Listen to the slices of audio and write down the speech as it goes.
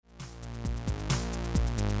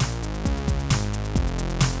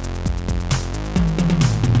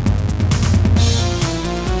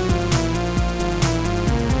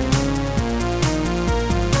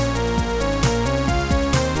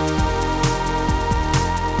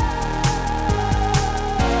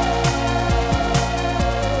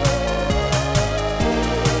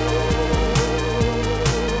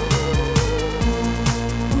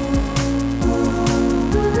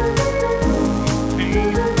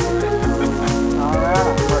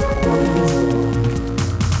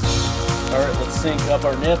up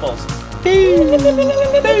our nipples.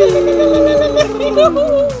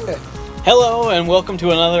 Hello, and welcome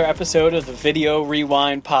to another episode of the Video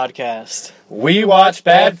Rewind Podcast. We watch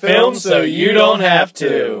bad films so you don't have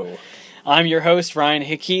to. I'm your host, Ryan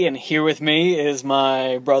Hickey, and here with me is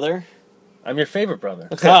my brother. I'm your favorite brother.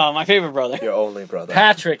 Oh, my favorite brother. Your only brother.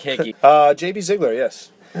 Patrick Hickey. J.B. Ziegler,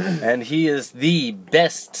 yes. And he is the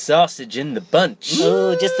best sausage in the bunch.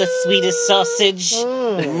 Oh, just the sweetest sausage.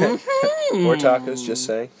 More tacos, just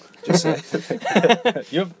saying. Just saying.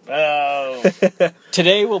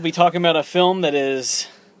 Today we'll be talking about a film that is,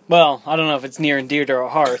 well, I don't know if it's near and dear to our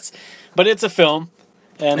hearts, but it's a film.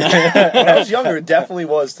 And when I was younger, it definitely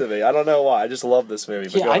was to me. I don't know why. I just love this movie.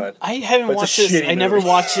 But yeah, go ahead. I haven't But watched it's a this. shitty I never movie.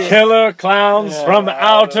 watched it. Killer Clowns from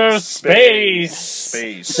Outer Space.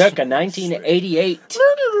 Circa 1988.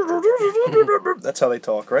 That's how they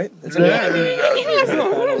talk, right?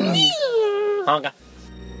 Honka.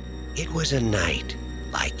 It was a night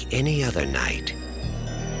like any other night.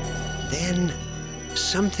 Then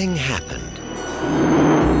something happened.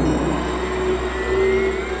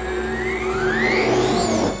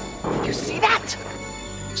 You see that?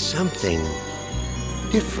 Something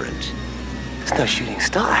different. It's no shooting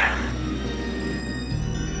star.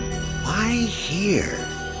 Why here?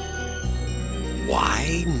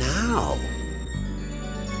 Why now?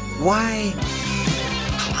 Why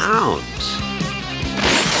clowns?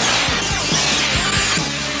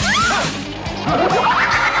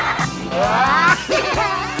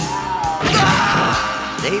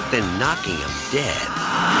 They've been knocking them dead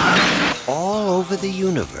all over the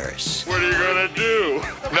universe. What are you gonna do?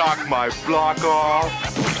 Knock my block off?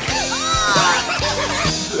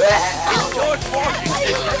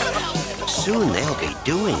 Soon they'll be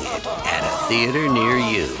doing it at a theater near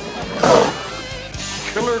you.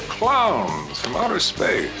 Killer Clowns from Outer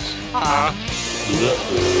Space.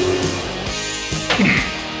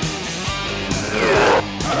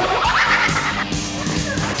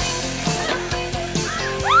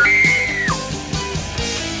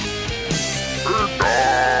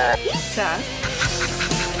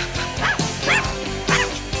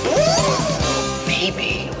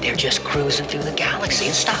 Maybe they're just cruising through the galaxy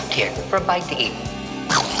and stopped here for a bite to eat.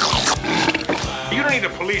 You don't need a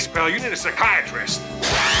police pal, you need a psychiatrist.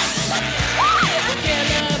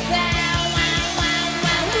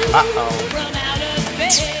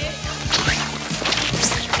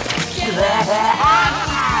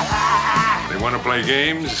 They want to play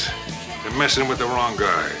games? They're messing with the wrong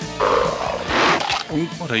guy.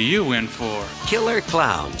 What are you in for? Killer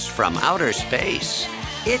Clowns from Outer Space.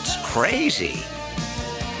 It's crazy.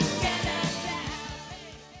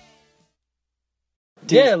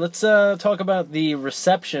 Yeah, let's talk about the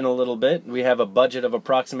reception a little bit. We have a budget of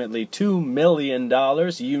approximately $2 million,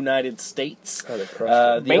 United States. Oh, they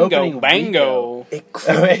crushed it. The Bango.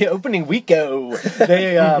 opening weeko.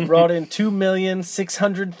 They brought in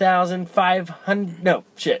 2,600,500. No,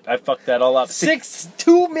 shit, I fucked that all up.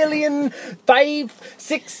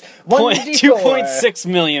 2.6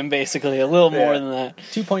 million, basically, a little more than that.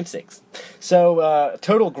 2.6. So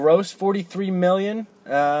total gross 43 million.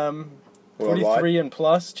 43 and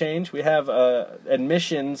plus change. We have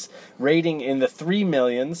admissions rating in the 3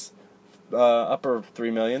 millions, upper 3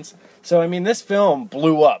 millions. So I mean, this film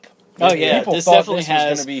blew up. Oh yeah, people this thought definitely this was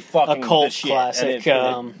has gonna be fucking a cult the shit, classic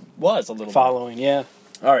and it was a little following. Yeah.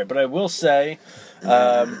 All right, but I will say,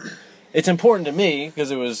 it's important to me because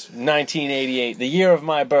it was 1988, the year of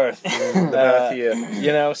my birth.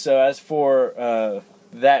 You know, so as for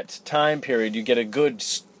that time period, you get a good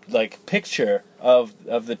picture of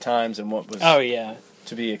the times and what was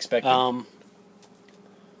to be expected.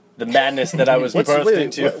 The madness that I was birthed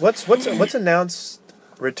into. What's announced?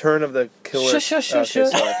 Return of the Killer. Shush. Sorry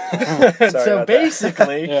So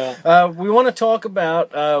basically, we want to talk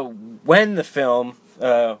about when the film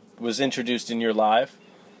was introduced in your lives.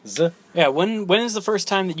 Yeah, when is the first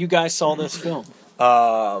time that you guys saw this film?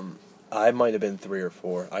 I might have been 3 or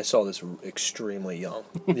 4. I saw this extremely young.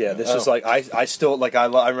 Yeah, this is like I still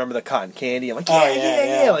I remember the cotton candy. I'm like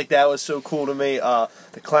yeah. Like that was so cool to me.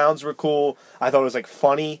 The clowns were cool. I thought it was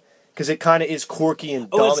funny. Because it kind of is quirky and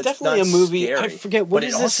dumb. Oh, it's definitely a movie. Scary, I forget what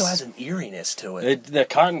is this. But it also has an eeriness to it. The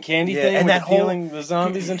cotton candy thing, and with that whole killing the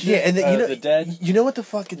zombies and shit. Yeah, and the dead. You know what the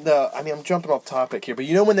fucking I mean, I'm jumping off topic here, but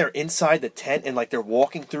you know when they're inside the tent and they're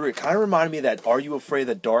walking through, it kind of reminded me of that "Are You Afraid of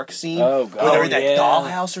the Dark" scene. Oh god, where they're in that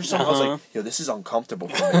dollhouse or something. I was like, yo, this is uncomfortable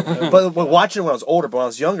for me. but watching it when I was older, but when I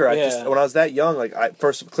was younger, when I was that young,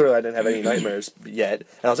 clearly I didn't have any nightmares yet,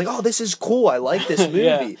 and I was like, oh, this is cool. I like this movie.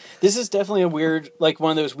 Yeah. This is definitely a weird,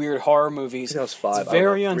 one of those weird horror movies. I was 5. It's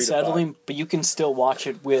very unsettling, but you can still watch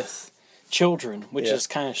it with children, which Yeah. is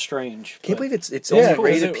kind of strange. Can't but- believe it's Yeah, only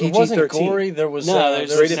rated it wasn't PG-13. gory. There was No,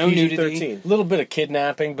 there's rated no nudity. PG-13. a little bit of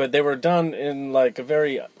kidnapping, but they were done in like a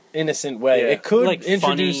very innocent way. Yeah. It could Like,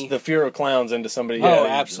 introduce funny. the fear of clowns into somebody. Oh,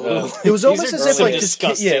 absolutely. It was These almost are as if really like just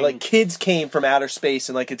disgusting. like kids came from outer space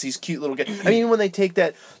and like it's these cute little kids. I mean, when they take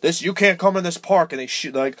this, you can't come in this park, and they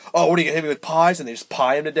shoot like, oh, what are you gonna hit me with pies? And they just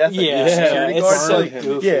pie him to death. Like, Yeah, the security it's guards, so like,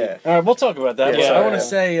 goofy. yeah. All right, we'll talk about that. Yeah, but I want yeah. to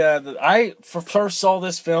say that I first saw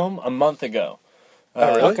this film a month ago. Oh,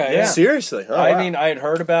 really? Okay, yeah. Seriously? Oh, I wow. mean, I had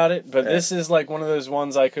heard about it, but Yeah. this is like one of those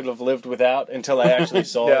ones I could have lived without until I actually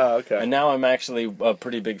saw it. Yeah, okay. And now I'm actually a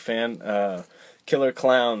pretty big fan. Killer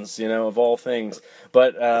Klowns, of all things.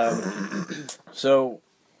 But, so,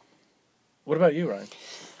 what about you, Ryan?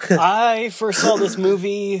 I first saw this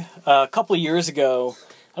movie a couple of years ago.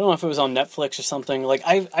 I don't know if it was on Netflix or something. Like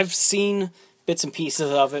I've seen bits and pieces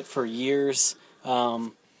of it for years,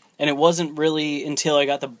 and it wasn't really until I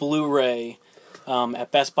got the Blu-ray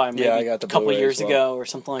at Best Buy maybe I got the a couple Blu-ray years as well. ago or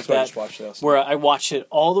something like So I that. just watched it last where I watched it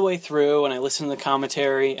all the way through and I listened to the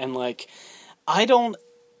commentary and like I don't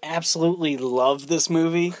absolutely love this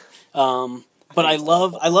movie. But I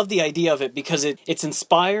love the idea of it because it's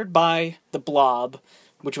inspired by The Blob,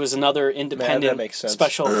 which was another independent makes sense.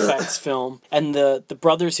 special effects film. And the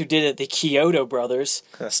brothers who did it, the Kyoto brothers,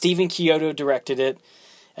 Stephen Kyoto directed it,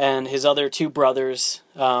 and his other two brothers,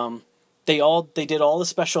 they did all the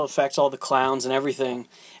special effects, all the clowns and everything,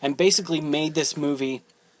 and basically made this movie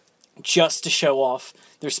just to show off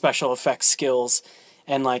their special effects skills.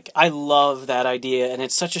 And like I love that idea, and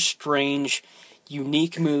it's such a strange,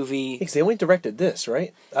 unique movie. Because they only directed this,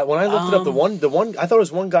 right? When I looked it up, the one I thought it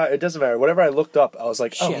was one guy. It doesn't matter. Whatever I looked up, I was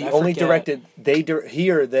like, oh, Shit, he I only forget. directed. They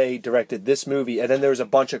directed this movie, and then there was a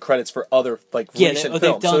bunch of credits for other recent they've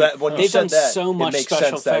films. done, so that when you they've said done that, so much it makes special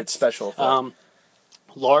sense that effects. it's special effects.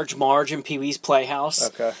 Large Marge and Pee Wee's Playhouse.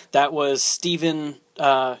 Okay. That was Stephen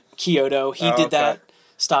Kyoto. He Oh, did okay. that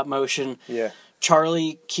stop motion. Yeah.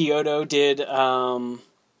 Charlie Kyoto did.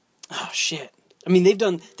 Oh shit! I mean, they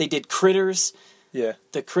did Critters. Yeah.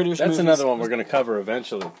 The Critters. That's movies. another one we're going to cover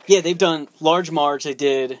eventually. Yeah, they've done Large Marge. They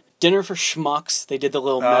did Dinner for Schmucks. They did the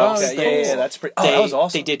little mouse Okay. things. Yeah, that's pretty. Oh, that was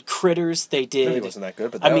awesome. They did Critters. They The movie did. wasn't that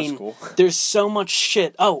good, but that I mean, was cool. there's so much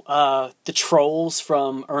shit. Oh, the Trolls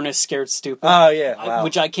from Ernest Scared Stupid. Oh yeah, wow.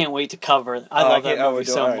 Which I can't wait to cover. I love that movie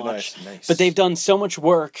so much. Nice. But they've done so much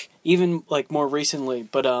work, even like more recently.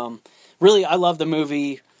 But really, I love the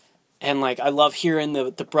movie, and like I love hearing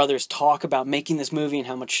the brothers talk about making this movie and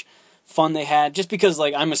how much fun they had. Just because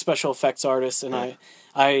like I'm a special effects artist, and I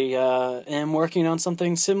am working on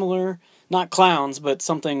something similar, not Clowns, but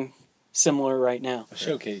something similar right now. A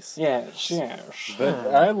showcase. Yeah, yeah. But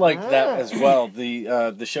I like that as well. The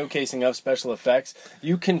showcasing of special effects.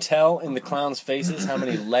 You can tell in the clowns' faces how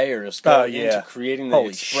many layers go into creating the Holy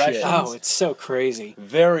expressions. shit. Oh, it's so crazy.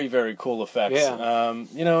 Very, very cool effects. Yeah.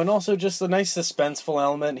 And also just a nice suspenseful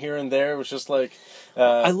element here and there. It was just like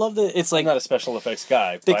I love that it's I'm like not a special effects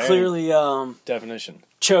guy. they by any clearly definition.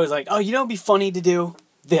 chose like, oh, you know, it'd be funny to do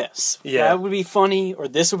this. Yeah. That would be funny, or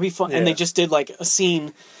this would be fun. And they Yeah. just did like a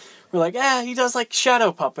scene where like, he does like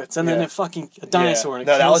shadow puppets, and then Yeah. a dinosaur and it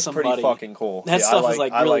No, that kills was somebody. pretty fucking cool. That Yeah, stuff I is,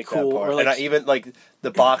 like, I really like that cool, part. or, like- and I even like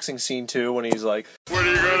the boxing scene too when he's like, What are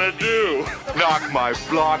you gonna do? Knock my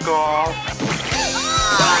block off?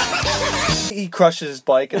 he crushes his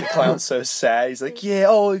bike and the clown's so sad. He's like, yeah,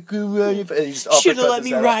 oh, and he's Should have uppercuts let his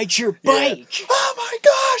me head ride your Yeah. bike. Oh my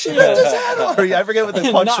gosh, he ripped his head off. Or, I forget what the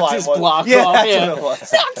Knocked punchline his was. block yeah, off, that's yeah. what it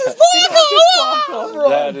was.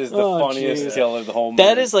 That is the Oh, funniest jeez. kill of the whole movie.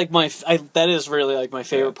 That is like that is really like my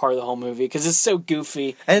favorite part of the whole movie because it's so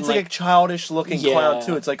goofy And it's like a childish looking Yeah. clown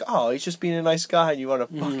too. It's like, oh, he's just being a nice guy and you want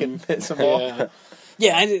to fucking piss him off. yeah.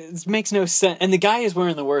 Yeah, and it makes no sense. And the guy is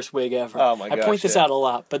wearing the worst wig ever. Oh my I gosh, point this yeah. out a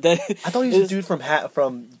lot, but that I thought he was a dude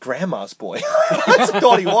from Grandma's Boy. I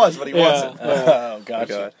thought he was, but he wasn't. Oh,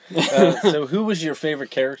 gotcha. So who was your favorite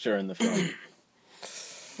character in the film?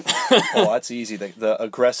 Oh, that's easy. The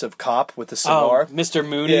aggressive cop with the Oh, cigar. Mr.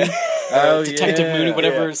 Mooney, Yeah. Oh, Detective yeah, Mooney,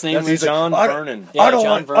 whatever yeah. his name That's is. John I- Vernon. Yeah, I don't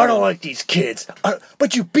John like. I Vernon. don't like these kids.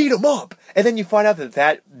 But you beat them up, and then you find out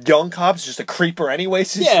that young cop's just a creeper anyway.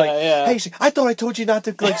 So she's Yeah, like, yeah. Hey, I thought I told you not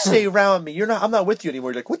to like stay around me. I'm not with you anymore.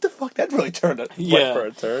 You're like, what the fuck? That really turned went Yeah. for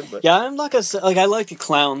a turn. But Yeah, I'm not gonna say, like I like the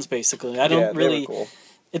clowns basically. I don't yeah, they really. were cool.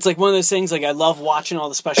 It's like one of those things. Like I love watching all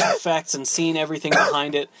the special effects and seeing everything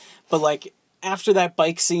behind it, but like after that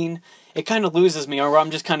bike scene, it kind of loses me, or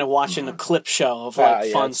I'm just kind of watching a clip show of like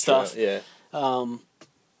Yeah, fun that's true. stuff. Yeah.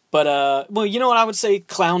 But well, you know what I would say?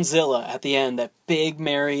 Clownzilla at the end, that big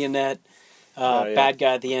marionette yeah. bad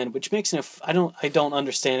guy at the end, which makes no. I don't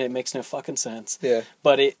understand it. It makes no fucking sense. Yeah.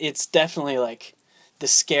 But it's definitely like the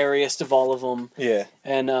scariest of all of them. Yeah.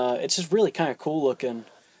 And it's just really kind of cool looking.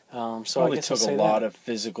 So Probably I guess took I'll say a lot of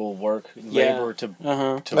physical work, labor to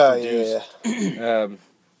produce.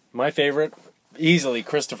 My favorite, easily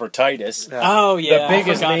Christopher Titus. Oh yeah, the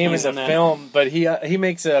biggest name in he's the film, but he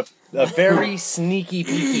makes a very sneaky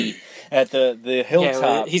peeky at the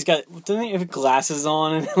hilltop. He's got, doesn't he have glasses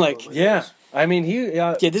on and like? Yeah, I mean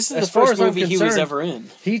this is the first movie he was ever in.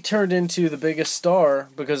 He turned into the biggest star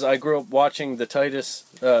because I grew up watching the Titus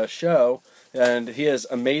show. And he has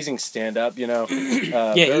amazing stand-up, you know.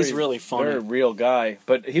 He's really funny. Very real guy.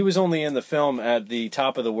 But he was only in the film at the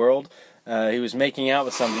top of the world. He was making out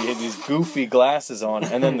with somebody. He had these goofy glasses on,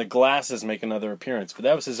 and then the glasses make another appearance. But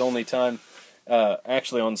that was his only time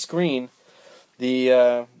actually on screen.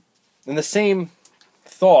 In the same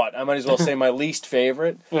thought, I might as well say my least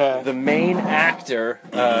favorite. The main actor,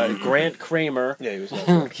 Grant Kramer. Yeah, he was.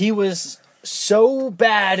 He was so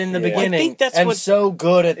bad in the beginning, I think that's and what, so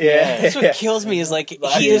good at the end. That's what kills me. Is like he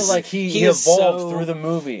evolved through the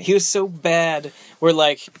movie. He was so bad. Where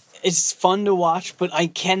like it's fun to watch, but I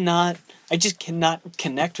just cannot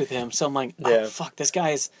connect with him. So I'm like, oh fuck, this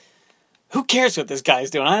guy's. Who cares what this guy's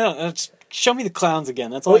doing? I don't. Just show me the clowns again.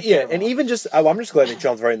 That's all. And even just, I'm just glad they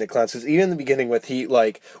jumped right into clowns because even in the beginning with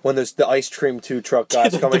when there's the ice cream 2 truck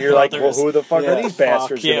guys coming, you're like, well, who the fuck are these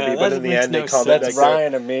bastards going to be? But in the end, they come. That's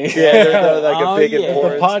Ryan and me. Yeah, they're like a big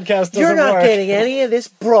important. The podcast doesn't You're not work. getting any of this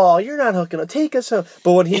brawl. You're not hooking up. Take us home.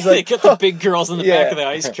 But when he's like, they got the big girls in the back of the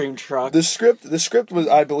ice cream truck. The script was,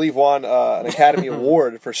 I believe, won an Academy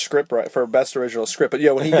Award for best original script. But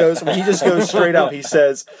yeah, when he just goes straight out, he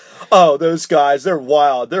says, "Oh, those guys, they're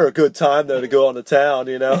wild. They're a good time though to go on the town."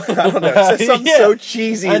 You know, I don't know. It's something so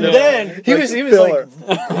cheesy. And then he was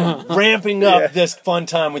like ramping up this fun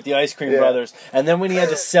time with the Ice Cream Brothers. And then when he had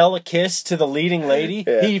to sell a kiss to the leading lady,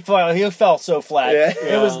 he fell so flat.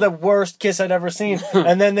 It was the worst kiss I'd ever seen.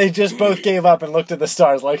 And then they just both gave up and looked at the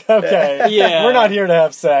stars like, okay, we're not here to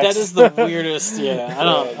have sex. That is the weirdest. I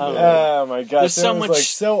don't know. Oh my god, there's so much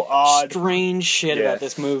so odd, strange shit about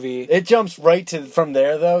this movie. It jumps right to from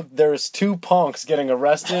there though. There's 2 punks getting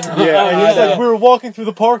arrested. And he's like, we were walking through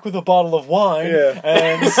the park with a bottle of wine.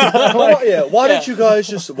 And why didn't you guys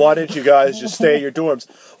just stay at your dorms?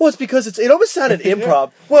 Well, it's because it almost sounded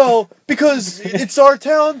improv. Well, because it's our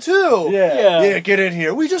town too. Yeah, get in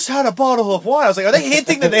here. We just had a bottle of wine. I was like, are they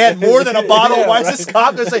hinting that they had more than a bottle of wine? This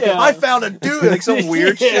cop is like, I found a dude, like some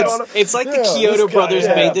weird shit on him. It's like the Kyoto brothers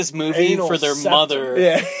made this movie for their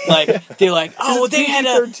mother. Like they're like, oh, they had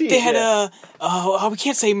a oh, we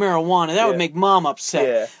can't say marijuana. That would make mom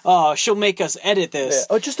upset. Oh, she'll make us edit this.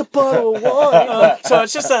 Oh, just a bottle of wine. So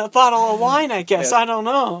it's just a bottle of wine, I guess. I don't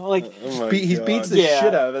know. Like he beats the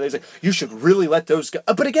shit out of it. He's like, you should really let those guys.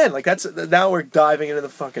 But again, like now we're diving into the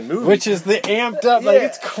fucking movie, which is the amped up. Like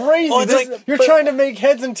it's crazy. Oh, it's you're trying to make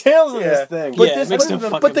heads and tails of this thing. But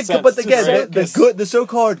the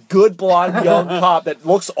so-called good blonde young cop that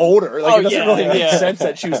looks older. Like it doesn't really make sense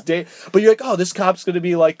that she was dating. But you're like, oh, this cop's gonna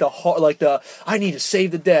be like the I need to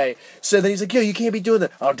save the day. So then he's like, yeah, you can't be doing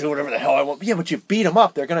that. I'll do whatever the hell I want. Yeah, but you beat him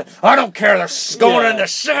up. They're gonna. I don't care. They're going in the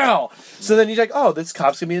cell. So then he's like, oh, this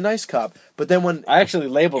cop's gonna be a nice cop. But then when I actually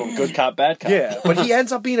labeled him good cop, bad cop. Yeah, but he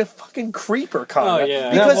ends up being a fucking creeper kind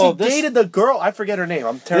of. Because he dated the girl. I forget her name.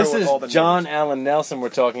 I'm terrible with all the names. This is John Allen Nelson we're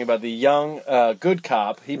talking about, the young good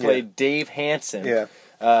cop. He played Dave Hansen. Yeah.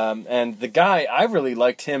 And the guy, I really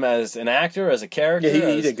liked him as an actor, as a character.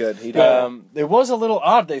 Yeah, he did good. He did. It was a little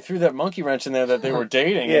odd. They threw that monkey wrench in there that they were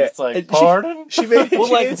dating. And it's like, pardon? She made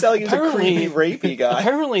it sound like he was a creepy, rapey guy.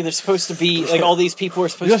 Apparently, they're supposed to be like all these people are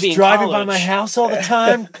supposed to be in driving college. by my house all the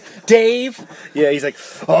time, Dave. Yeah, he's like,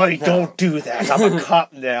 oh, don't do that. I'm a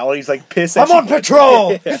cop now. He's like pissed. I'm on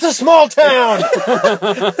patrol. It's a small town.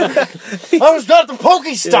 I was at the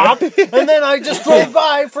Pokestop, and then I just drove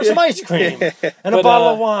by for some ice cream and a bottle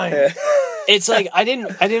of wine. It's like I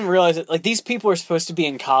didn't realize it. Like these people are supposed to be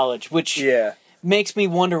in college, which makes me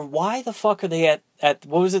wonder why the fuck are they at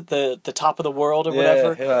what was it, the top of the world or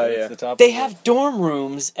whatever? The top they have dorm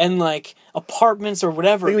rooms and like apartments or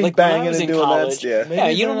whatever. Like when I was in college, you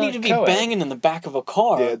don't need to be banging in the back of a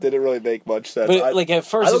car. Yeah, it didn't really make much sense. But like at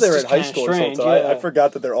first, I thought they were in just high school strange, or something. I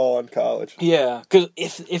forgot that they're all in college. Yeah, because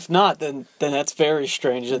if not, then that's very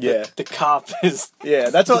strange that the cop is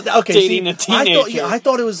that's what. Okay, dating a teenager. I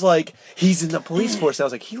thought it was like he's in the police force. I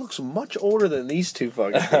was like, he looks much older than these two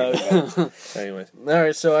fucking people. Anyways, all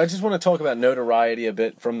right. So I just want to talk about notoriety a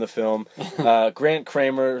bit from the film. Grant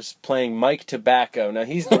Kramer's playing Mike Tobacco. Now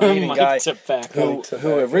he's the leading guy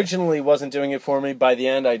who originally wasn't doing it for me. By the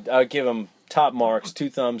end, I'd give him top marks, 2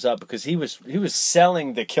 thumbs up, because he was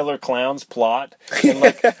selling the Killer Klowns plot in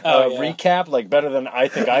like recap like better than I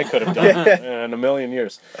think I could have done in a million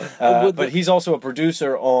years. But he's also a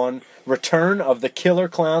producer on Return of the Killer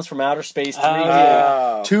Klowns from Outer Space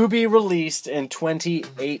 3D to be released in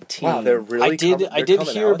 2018. Wow, they're really. I did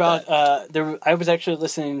hear about. I was actually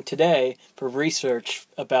listening today for research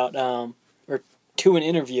about or to an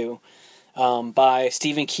interview by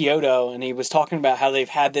Stephen Chiodo, and he was talking about how they've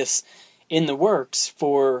had this in the works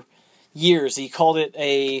for years. He called it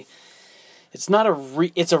it's not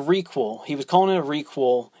it's a requel. He was calling it a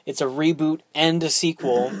requel. It's a reboot and a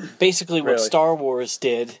sequel. Basically what Star Wars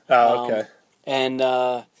did. Oh, okay. And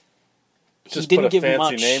just he didn't put a give fancy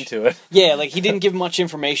much name to it. Yeah, like he didn't give much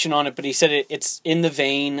information on it, but he said it's in the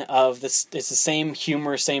vein of this. It's the same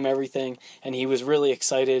humor, same everything, and he was really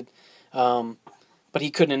excited. But he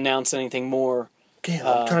couldn't announce anything more. Damn,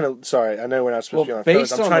 I'm trying to. Sorry, I know we're not supposed to be on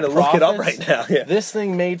based phones. I'm on trying the to look it up profits, right now. Yeah. This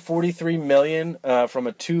thing made $43 million from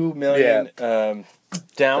a $2 million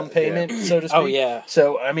down payment, so to speak. Oh yeah.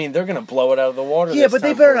 So I mean, they're gonna blow it out of the water. Yeah, this but they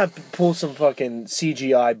time better not pull some fucking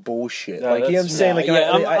CGI bullshit. No, Like, you know what I'm saying? Like,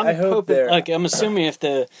 I hope hoping, they're. like, I'm assuming if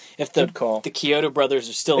the Kyoto brothers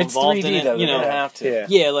are still It's involved 3D in it, though. you They're know, gonna have to.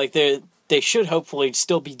 Yeah. like they should hopefully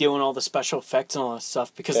still be doing all the special effects and all that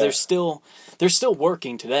stuff because they're still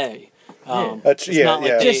working today. That's it's not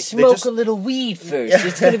like Just smoke a little weed first.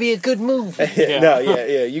 It's gonna be a good movie. No,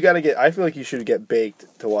 you gotta get. I feel like you should get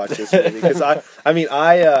baked to watch this movie because I feel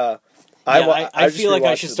like I just should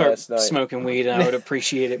rewatched it start last night. smoking weed and I would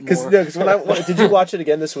appreciate it more. Because did you watch it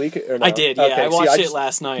again this week or no? I did, yeah. Okay, I watched it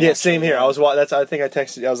last night. Yeah, same here. I think I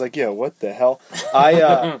texted you. I was like, yo, what the hell?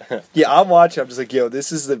 I'm watching. I'm just like, yo,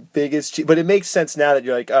 this is the biggest. But it makes sense now that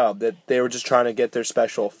you're like, oh, that they were just trying to get their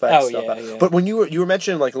special effects stuff out. Yeah. But when you were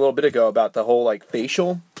mentioning like a little bit ago about the whole like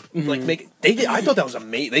facial, like I thought that was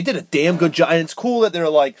amazing. They did a damn good job, and it's cool that they're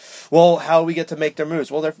like, well, how do we get to make their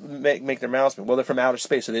moves? Well, they make their mouths move. Well, they're from outer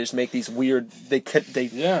space, so they just make these weird. They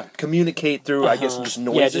communicate through, I guess, just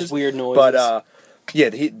noises. Yeah, just weird noises. But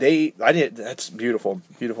that's beautiful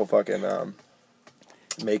fucking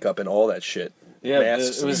makeup and all that shit. Yeah,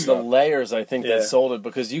 it was the layers, I think, that sold it,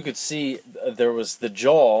 because you could see there was the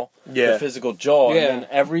jaw, the physical jaw, and then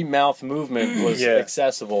every mouth movement was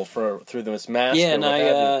accessible through this mask. Yeah, and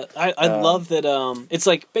I love that it's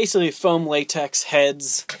like basically foam latex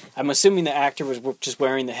heads. I'm assuming the actor was just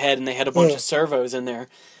wearing the head, and they had a bunch of servos in there.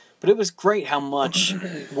 But it was great how much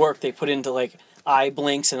work they put into like eye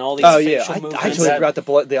blinks and all these facial movements. I totally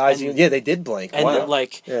forgot the eyes. Yeah, they did blink. And wow.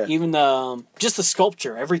 Even just the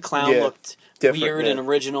sculpture, every clown looked different, weird and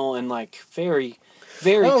original and like very,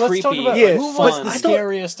 very creepy. Let's talk about who was the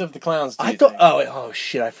scariest of the clowns? I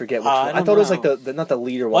shit, I forget which one. I thought it was like the not the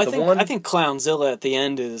leader one. I think Clownzilla at the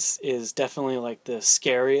end is definitely like the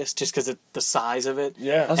scariest, just because of the size of it.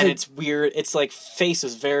 Yeah, and it's weird. It's like face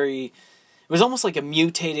is very. It was almost like a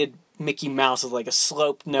mutated Mickey Mouse with like a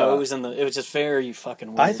sloped nose, and it was just very fucking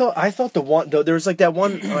weird. I thought the one though there was like that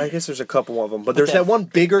one. I guess there's a couple of them, but there's that one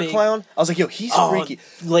bigger clown. I was like, yo, he's freaky.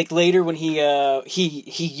 Like later when he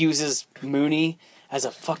uses Mooney as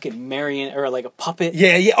a fucking marionette or like a puppet.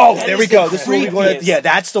 Yeah. Oh, there we go. This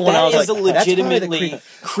that's the one. I was like, that is a legitimately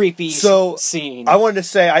creepy scene. I wanted to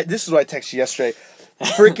say this is what I texted you yesterday.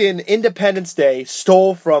 Freaking Independence Day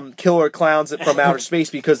stole from Killer Clowns from Outer Space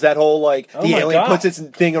because that whole the alien puts its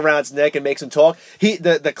thing around its neck and makes him talk.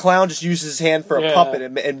 The clown just uses his hand for a puppet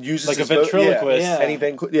and uses like his a ventriloquist.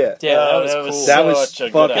 Anything. That was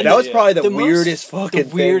cool. That was probably the weirdest fucking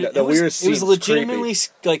thing. The weirdest scene. It was legitimately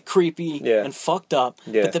like creepy and fucked up.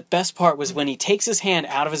 Yeah. But the best part was when he takes his hand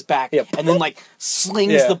out of his back and then like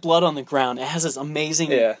slings the blood on the ground. It has this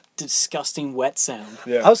amazing, disgusting wet sound.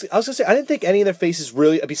 Yeah. I was gonna say I didn't think any of their faces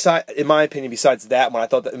really, in my opinion, besides that one, I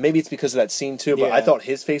thought that maybe it's because of that scene too, but I thought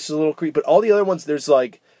his face was a little creepy. But all the other ones, there's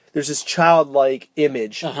this childlike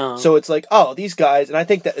image, so it's like, oh, these guys, and I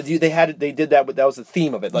think that they did that, but that was the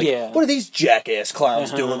theme of it. Like, what are these jackass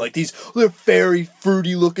clowns doing? Like they're fairy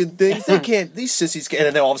fruity looking things. They can't, these sissies can't,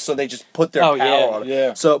 and then all of a sudden they just put their power on it.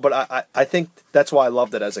 Yeah. So, but I think that's why I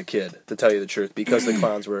loved it as a kid, to tell you the truth, because the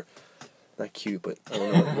clowns were. Not cute, but I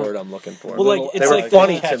don't know what word I'm looking for. Well, they were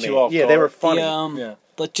funny to me. Yeah, they were funny.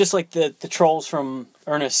 Like just like the trolls from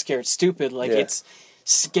Ernest Scared Stupid. Like it's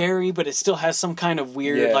scary, but it still has some kind of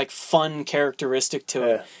weird, like fun characteristic to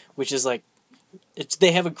it, which is like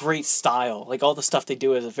they have a great style. Like all the stuff they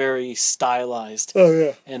do is very stylized. Oh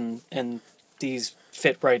yeah, and these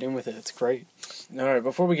fit right in with it. It's great. All right,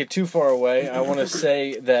 before we get too far away, I want to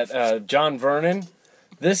say that John Vernon,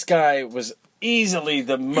 this guy was easily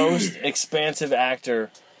the most expansive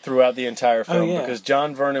actor throughout the entire film, because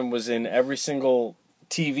John Vernon was in every single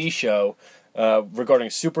TV show regarding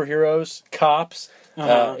superheroes, cops. He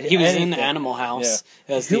was anything. in Animal House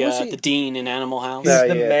as Who was he? the dean in Animal House. He's the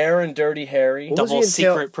yeah. mayor in Dirty Harry. What was he Double in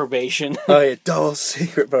secret probation. Oh yeah, double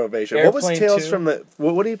secret probation. What was Airplane Tales 2? from the?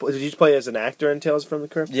 What did you play as an actor in Tales from the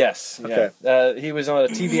Crypt? Yes. Okay. Yeah. He was on a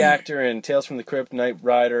TV actor in Tales from the Crypt, Knight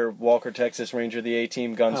Rider, Walker, Texas Ranger, The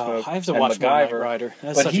A-Team, Gunsmoke, I have to and watch more Knight MacGyver. Rider.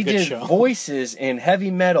 That's But such he a good did show. voices in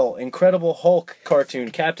Heavy Metal, Incredible Hulk cartoon,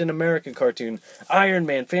 Captain America cartoon, Iron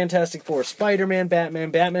Man, Fantastic Four, Spider-Man, Batman,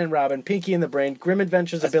 Batman and Robin, Pinky and the Brain, Grim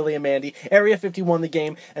Adventures of Billy and Mandy, Area 51 the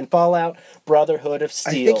game, and Fallout Brotherhood of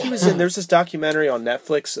Steel. I think he was in. There's this documentary on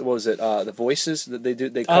Netflix. What was it? The Voices that they do.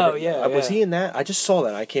 They cover, yeah, Was he in that? I just saw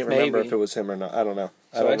that. I can't remember Maybe. if it was him or not. I don't know.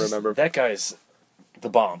 So I don't remember. That guy's the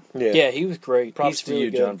bomb. Yeah, he was great. Props He's to really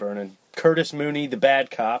you, good. John Vernon. Curtis Mooney, the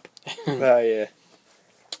bad cop. Yeah.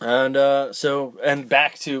 And and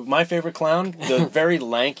back to my favorite clown, the very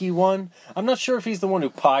lanky one. I'm not sure if he's the one who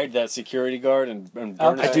pied that security guard and burned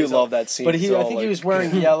Okay. his I do face up. love that scene. But It's I all, think like- he was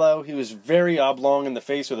wearing yellow. He was very oblong in the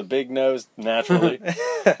face with a big nose, naturally.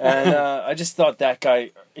 And I just thought that guy,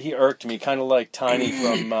 he irked me, kind of like Tiny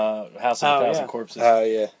from House of a Thousand Corpses. Oh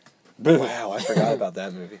yeah. Wow, I forgot about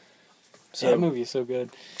that movie. So that movie is so good.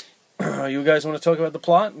 You guys want to talk about the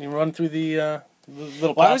plot? You run through the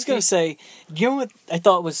little. Well, I was plot going to say, you know what I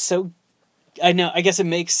thought was so... I know, I guess it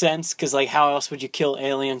makes sense, because, like, how else would you kill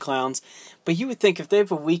alien clowns? But you would think if they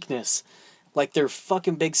have a weakness, like their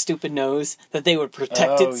fucking big stupid nose, that they would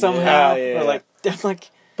protect Oh, it somehow. yeah, yeah. Or, like, I'm like...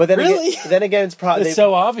 But then Really? again, it's probably It's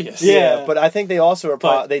so obvious. Yeah, but I think they also are.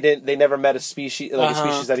 But- They never met a species a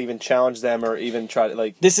species that even challenged them or even tried to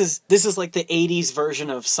like. This is like the 80s version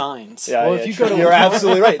of Signs. Yeah, Well, yeah, if you true. go to- you're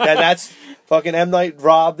absolutely right. That's fucking M. Night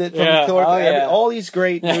robbed it from Yeah. Killer. Oh, yeah. All these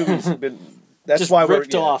great movies have been. That's Just why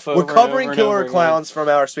ripped off over we're and covering over and Killer over again. Clowns from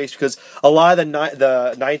Outer Space because a lot of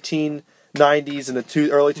the 1990s and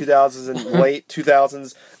the early 2000s and late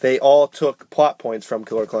 2000s they all took plot points from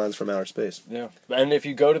Killer Clowns from Outer Space. Yeah, and if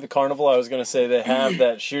you go to the carnival, I was going to say they have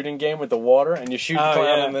that shooting game with the water, and you shoot the Oh,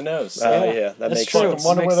 clown yeah. in the nose. Yeah, that That's makes true. sense. I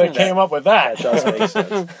wonder Makes where they sense. came up with that. That does make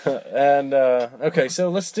sense. And okay, so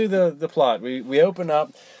let's do the plot. We open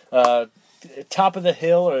up top of the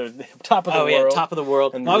hill or top of the Oh, world. yeah, top of the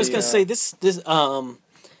world. And Well, I was the, going to say, this It's a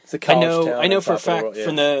I college know town I know on for a top of the fact world, yeah.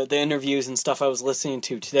 from the interviews and stuff I was listening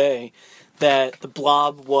to today that the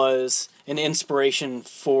Blob was an inspiration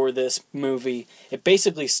for this movie. It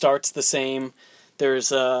basically starts the same. There's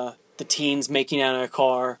the teens making out in a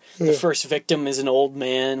car. The first victim is an old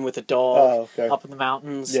man with a dog Oh, okay. up in the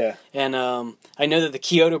mountains. Yeah. And I know that the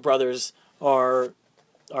Kyoto brothers are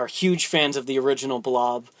huge fans of the original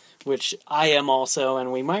Blob, which I am also,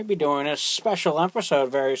 and we might be doing a special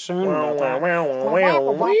episode very soon about that. Hey,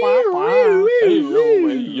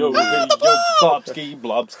 yo, Blobski,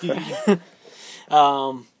 Blobski.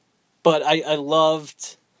 But I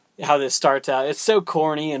loved how this starts out. It's so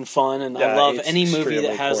corny and fun, and I Yeah, love it's any movie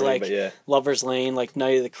that extremely has corny, like but yeah. Lover's Lane, like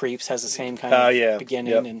Night of the Creeps has the same kind Oh, of yeah.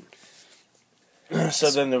 beginning. Yep. And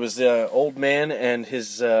So then there was the old man and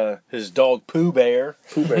his dog Pooh Bear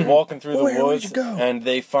walking through the Where would woods, you go? and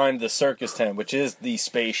they find the circus tent, which is the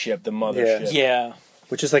spaceship, the mothership. yeah,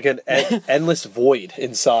 Which is like an endless void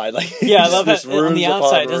inside. Like yeah, I love just it. On rooms the upon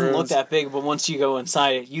outside, it doesn't look rooms. that big, but once you go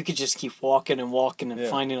inside it, you could just keep walking and walking and Yeah.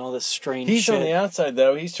 finding all this strange He's shit. on the outside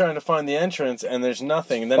though. He's trying to find the entrance, and there's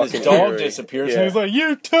nothing. And then his Fucking dog eerie. disappears, Yeah. and he's like,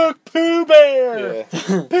 "You took Pooh Bear, Yeah.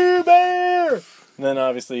 Pooh Bear." And then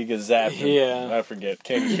obviously he gets zapped. and, Yeah. I forget,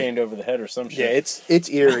 caned over the head or some shit. Yeah, it's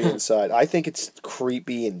eerie inside. I think it's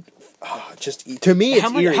creepy and just to me it's How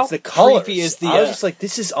much- eerie. how It's the colors. creepy is the, I was uh, just like,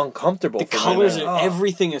 this is uncomfortable. The for me colors, now.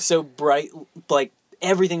 everything is so bright. Like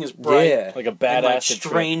everything is bright. Yeah. like a And, bad like, acid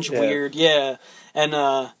trip. strange, Yeah. weird, yeah. And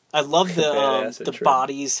I love the Bad acid the trip.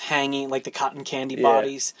 bodies hanging, like the cotton candy Yeah.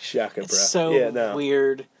 bodies. Shaka, It's bro. so Yeah, no.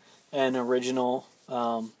 weird and original.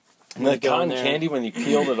 And when the you go in cotton there. candy, when you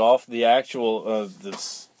peeled it off, the actual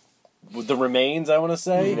the remains, I want to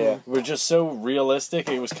say, Yeah. were just so realistic.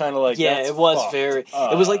 It was kind of like, Yeah, that's it was fucked very.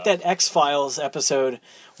 It was like that X-Files episode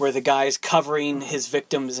where the guy's covering his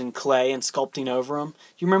victims in clay and sculpting over them.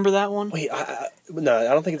 You remember that one? Wait, no,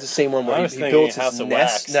 I don't think it's the same one where I was he thinking builds House his of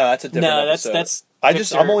nest. Wax. No, that's a different No, that's episode.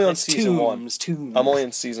 that's. I'm only on It's season one. Tombs. I'm only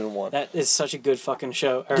in season one. That is such a good fucking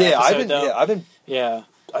show. Or Yeah, episode, though.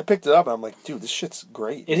 I picked it up and I'm like, dude, this shit's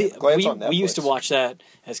great. It, I'm glad it's we, on Netflix. we used to watch that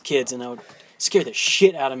as kids, and that would scare the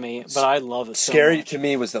shit out of me. But I love it. So Scary much. to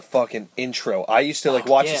me was the fucking intro. I used to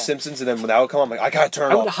watch yeah. The Simpsons, and then when that would come, I'm like, I gotta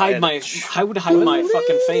turn I it would off. hide And- my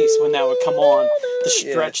fucking face when that would come on. The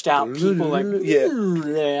stretched out people like Yeah.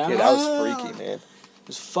 yeah, Yeah, that was freaky, man. It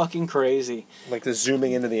was fucking crazy. Like the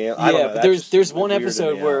zooming into the. Yeah, but there's one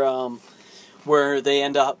episode where they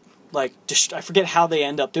end up like, I forget how they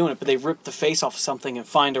end up doing it, but they rip the face off of something and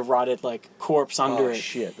find a rotted, like, corpse under it.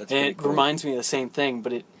 Shit, that's and pretty it cool. reminds me of the same thing,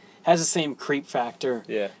 but it has the same creep factor.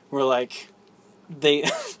 Yeah. Where, like, they...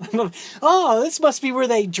 oh, this must be where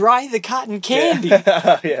they dry the cotton candy. Yeah.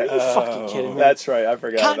 Are you fucking kidding me? That's right, I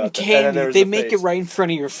forgot Cotton about that. candy, they make it right in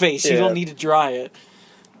front of your face. You Yeah. don't need to dry it.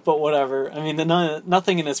 But whatever. I mean,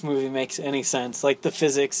 nothing in this movie makes any sense. Like, the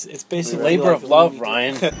physics, it's basically Labor like of love,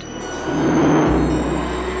 Looney Tunes. Ryan.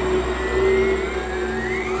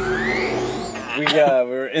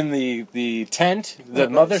 We're in the tent, the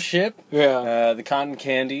mothership. Yeah. The cotton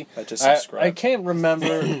candy. I just subscribed. I can't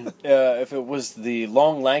remember if it was the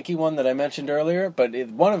long, lanky one that I mentioned earlier, but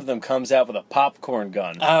one of them comes out with a popcorn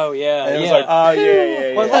gun. Oh, yeah. And it was yeah. like, Oh,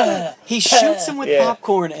 yeah. Well, he shoots him with Yeah.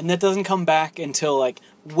 popcorn, and that doesn't come back until, like,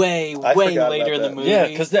 way I later forgot about in the that. movie. Yeah,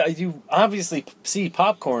 because you obviously see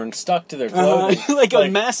popcorn stuck to their clothing. like a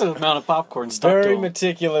massive amount of popcorn stuck very to him.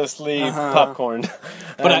 meticulously popcorn.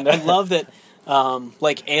 But And, I love that,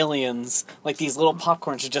 like, aliens, like, these little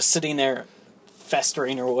popcorns are just sitting there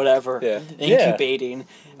festering or whatever, Yeah. incubating.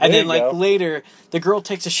 And There then, you like, go. later, the girl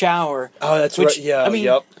takes a shower. Oh, that's which, right. Yeah, I mean,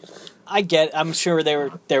 yep. I'm sure they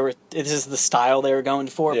were, this is the style they were going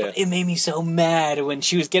for, Yeah. but it made me so mad when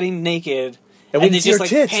she was getting naked. And we they didn't see just her like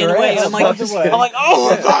tits pan or away. ass. I'm like, oh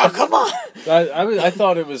my god, come on! I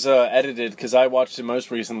thought it was edited because I watched it most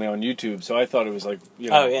recently on YouTube, so I thought it was like, you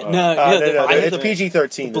know. Oh yeah, No, I- it's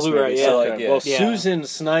PG-13. This Blu-ray, movie, yeah. so, Okay. like, yeah. Well, Yeah. Suzanne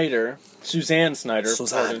Snyder,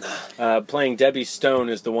 playing Debbie Stone,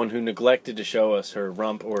 is the one who neglected to show us her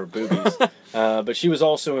rump or boobies. But she was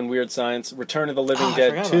also in Weird Science, Return of the Living Oh, I Dead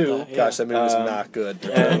forgot about 2, that, yeah. Gosh, that movie was not good.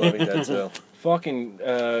 Return of the Living Dead 2. fucking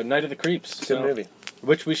Night of the Creeps. Good so- movie.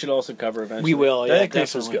 Which we should also cover eventually. We will, yeah, I think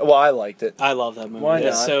Chris was definitely. good. Well, I liked it. I love that movie. Why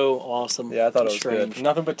It's not? so awesome. Yeah, I thought and it was good. strange.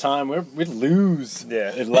 Nothing but time. We lose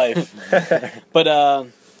Yeah. in life. But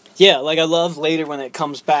yeah, like I love later when it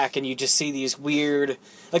comes back and you just see these weird,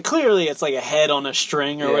 like clearly it's like a head on a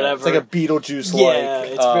string or Yeah, whatever. It's like a Beetlejuice yeah,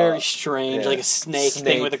 it's very strange, yeah. like a snake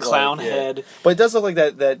thing with a clown Snake-like, head. But it does look like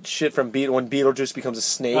that shit from when Beetlejuice becomes a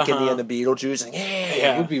snake in the Uh-huh. end of Beetlejuice. Like,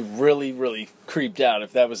 Yeah. I would be really, really creeped out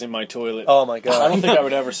if that was in my toilet. oh my I god. don't think I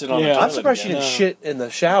would ever sit on Yeah. the toilet. I'm surprised she again. didn't shit in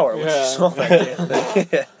the shower when Yeah. she saw that damn thing.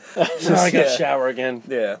 Yeah. Now I gotta Yeah. shower again.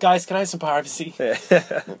 Yeah. Guys, can I have some privacy?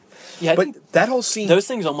 Yeah, I But think that whole scene, those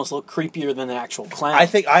things almost look creepier than the actual clown.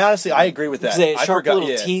 I honestly agree with that. because they have I sharp forgot, little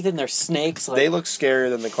yeah. teeth and they're snakes. Like, They look scarier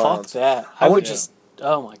than the fuck clowns. that. I I would would- just.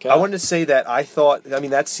 Oh my god. I wanted to say that I thought, I mean,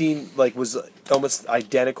 that scene like was almost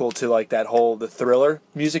identical to like the Thriller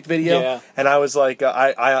music video, Yeah. and I was like,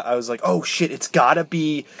 I was like, oh shit, it's gotta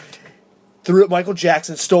be Michael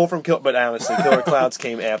Jackson stole from but honestly, Killer Clowns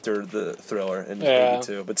came after the Thriller in Yeah. movie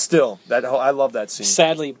too. But still, I love that scene.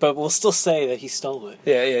 Sadly, but we'll still say that he stole it.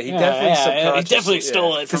 Yeah, he definitely subconsciously, he definitely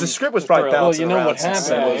stole it because the from script was the probably Thriller. Well, bouncing you know around what since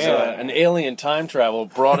happened then. was yeah. an alien time travel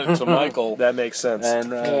brought it to Michael. That makes sense. And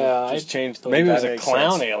Yeah, just I changed. believe Maybe it was that a makes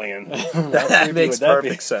clown sense. alien. that makes would that be?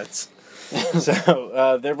 perfect sense.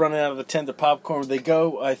 So they're running out of the tent of popcorn. They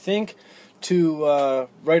go, I think, to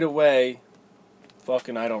right away.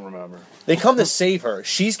 Fucking, I don't remember. They come to save her.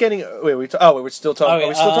 She's getting. We're still talking. Oh, yeah, Are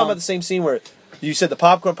we still talking about the same scene where you said the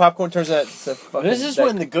popcorn? Popcorn turns out. This is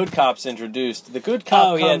when the good cop's introduced. The good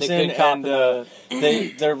cop comes the in, good cop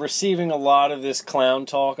and they're receiving a lot of this clown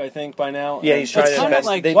talk. I think by now. Yeah, And he's trying It's to kinda invest.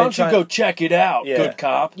 like- they've why been don't you go check it out, Yeah. good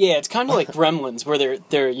cop? Yeah, it's kind of like Gremlins, where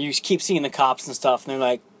they're you keep seeing the cops and stuff, and they're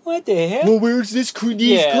like, "What the hell?" Well, where's these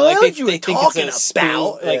yeah, clowns like you were they think talking it's a spoof,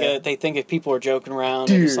 about? like Yeah. they think if people are joking around,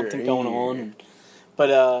 there's something going on.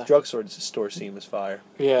 But Drugstore store scene was fire.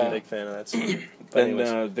 Yeah. I'm a big fan of that scene. But And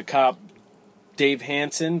anyways. the cop, Dave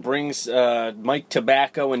Hansen, brings Mike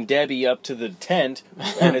Tobacco and Debbie up to the tent,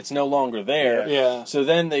 and it's no longer there. Yeah. So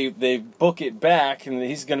then they book it back, and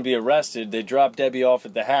he's going to be arrested. They drop Debbie off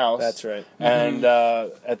at the house. That's right. And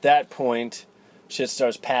at that point, shit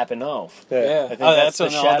starts papping off. yeah, I think oh, that's the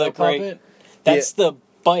when all shadow the great. puppet. That's the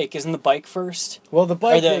bike. Isn't the bike first? Well, the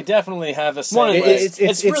bike, Or the- they definitely have a One of say. the-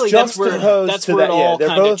 It's really- that's where- juxtaposed that's to where it that. all Yeah, they're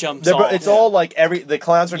kinda both. jumps they're bo- off. It's Yeah. all like the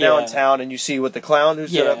clowns are now in Yeah. town, and you see what the clown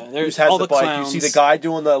who's Yeah, who there's has all the the bike. clowns. You see the guy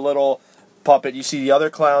doing the little puppet. You see the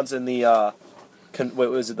other clowns in the.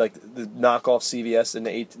 What was it, like the knockoff CVS and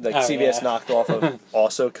CVS yeah. knocked off of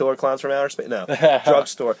also Killer Clowns from Outer Space? No,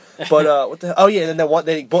 drugstore. But what the? Oh yeah, and then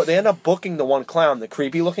they end up booking the one clown, the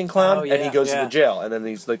creepy looking clown, Oh, and he yeah, goes to yeah. the jail. And then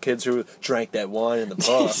the kids who drank that wine in the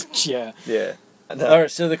pub. Yeah. Yeah. All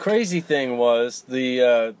right, so the crazy thing was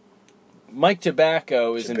the Mike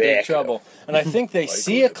Tobacco is in big Tobacco. trouble, and I think they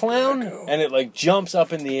see a clown and it like jumps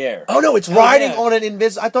up in the air. Oh no, it's riding yeah. on an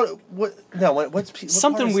invisible. I thought what? No, what part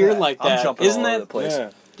Something is weird that? like I'm that. jumping Isn't all over that- the place. Yeah.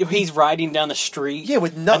 he's riding down the street. Yeah,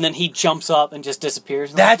 with and then he jumps up and just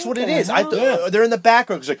disappears. That's what it is. They're in the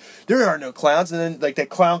background. It's like, there are no clowns. And then, like, that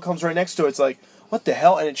clown comes right next to it. It's like, what the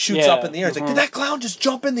hell? And it shoots up in the air. It's like, did that clown just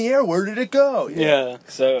jump in the air? Where did it go? Yeah.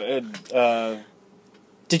 So,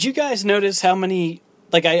 did you guys notice how many...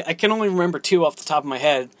 Like, I can only remember 2 off the top of my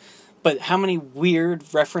head, but how many weird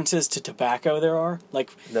references to tobacco there are?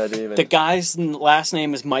 Like, the guy's last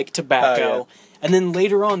name is Mike Tobacco, and then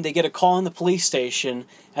later on they get a call in the police station,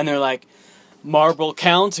 and they're like, Marble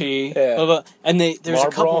County, blah, blah, and there's a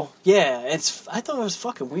couple... Yeah, I thought it was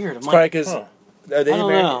fucking weird. I'm probably because... I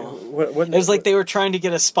don't know. It was like they were trying to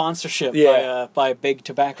get a sponsorship by big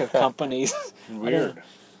tobacco companies. Weird.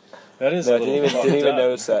 That is. No, I didn't even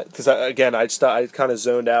notice that because I kind of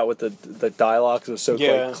zoned out with the dialogue because it was so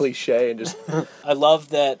like, cliche and just. I love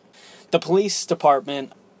that the police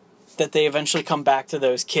department that they eventually come back to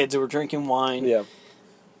those kids who were drinking wine. Yeah.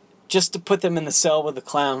 Just to put them in the cell with the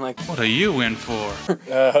clown, like, what are you in for?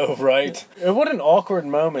 Oh, right. And what an awkward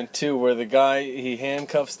moment too, where the guy he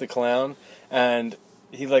handcuffs the clown and.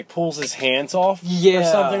 He, like, pulls his hands off or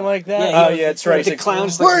something like that. Yeah, it's right. The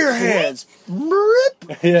clown's like, where are your hands?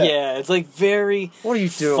 Yeah, it's, like, very what are you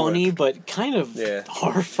doing? Funny, but kind of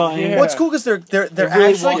horrifying. Yeah. What's cool because they're really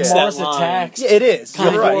actually... like Mars Attacks. Yeah, it is.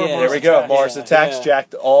 You're right. Yeah, there we go. Mars Attacks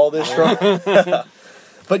jacked all this from...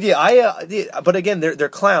 But yeah, but again, they're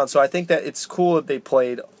clowns, so I think that it's cool that they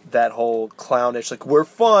played that whole clownish, like, we're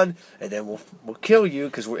fun, and then we'll kill you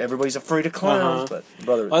because everybody's afraid of clowns. But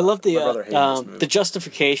I love the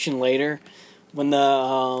justification later when the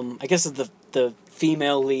I guess the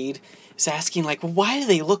female lead is asking, like, well, why do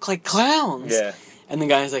they look like clowns? Yeah, and the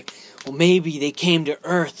guy's like, well, maybe they came to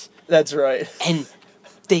Earth. That's right, and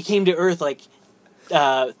they came to Earth like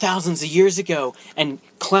thousands of years ago, and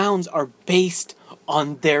clowns are based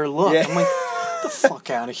on their look. Yeah. I'm like, get the fuck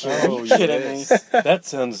out of here. Are you kidding me? That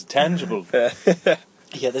sounds tangible.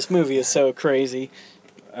 Yeah, this movie is so crazy.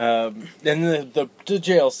 And the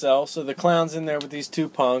jail cell, so the clown's in there with these 2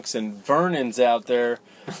 punks, and Vernon's out there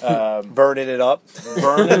burning it up.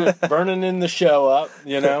 Burning in the show up,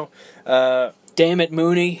 you know. Damn it,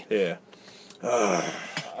 Mooney. Yeah.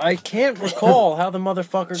 I can't recall how the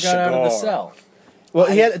motherfucker got out of the cell. Well,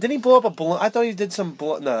 didn't he blow up a balloon? I thought he did some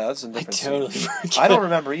balloon. No, that's a different scene. I don't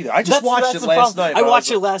remember either. I just watched it last night. I watched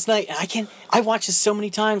it last night, and I watched it so many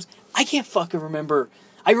times, I can't fucking remember.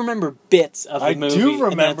 I remember bits of the movie. I do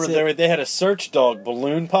remember they had a search dog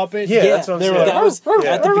balloon puppet. Yeah, that's what I'm saying. That was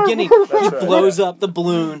at the beginning. He blows up the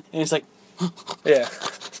balloon, and it's like... Yeah.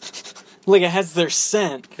 Like, it has their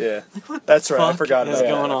scent. Yeah. Like, what that's the right. fuck I forgot is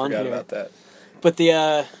going on here? About that. But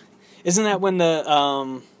isn't that when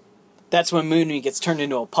that's when Mooney gets turned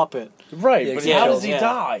into a puppet. Right, but how does he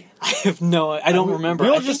die? I have I don't remember.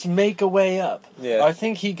 We'll just make a way up. Yeah. I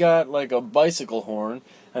think he got, like, a bicycle horn,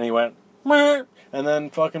 and he went, Meh, and then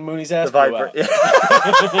fucking Mooney's ass blew out.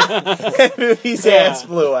 Mooney's ass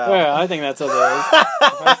blew out. Yeah, I think that's what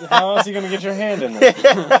it is. How else are you going to get your hand in there?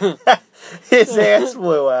 His ass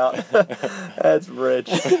blew out. That's rich.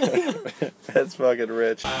 That's fucking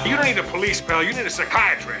rich. You don't need a police pal, you need a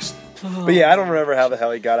psychiatrist. But yeah, I don't remember how the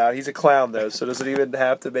hell he got out. He's a clown, though, so does it even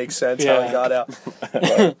have to make sense how he got out?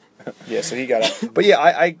 But, yeah, so he got out. But yeah,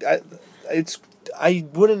 I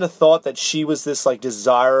wouldn't have thought that she was this, like,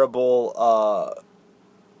 desirable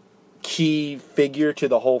key figure to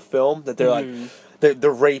the whole film. That they're like, the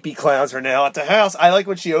rapey clowns are now at the house. I like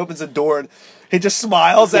when she opens the door and he just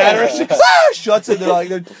smiles at her. And she shuts it.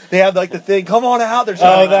 They have like the thing. Come on out. They're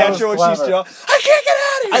trying to catch her when she's still. I can't get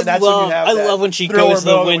out of here. I love when she goes to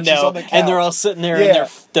the window and they're all sitting there in their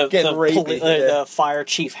the fire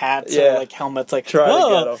chief hats or like helmets, like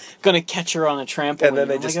gonna catch her on a trampoline. And then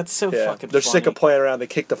they just that's so fucking. They're sick of playing around. They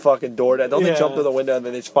kick the fucking door down. Don't they jump to the window and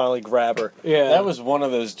then they just finally grab her? Yeah, that was one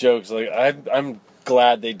of those jokes. Like I'm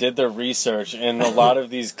glad they did their research in a lot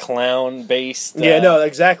of these clown-based...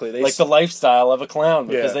 exactly. Like the lifestyle of a clown,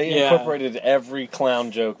 because they incorporated every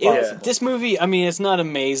clown joke possible. This movie, I mean, it's not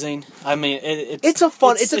amazing. I mean, it's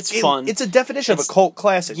fun. It's a definition of a cult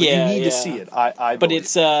classic. You need to see it. I but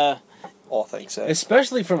it's... all things said.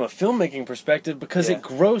 Especially from a filmmaking perspective, because it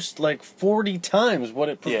grossed like 40 times what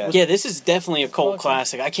it... Yeah, this is definitely a cult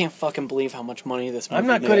classic. I can't fucking believe how much money this movie I'm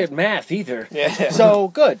not good at math either. Yeah. So,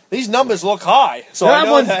 good. These numbers look high. So that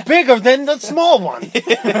one's bigger than the small one.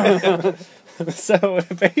 So,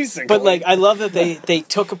 basically... But, like, I love that they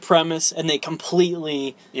took a premise and they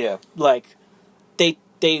completely... Yeah. Like, they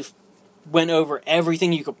went over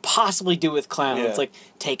everything you could possibly do with clowns. Like,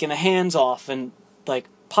 taking the hands off and, like...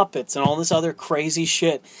 puppets and all this other crazy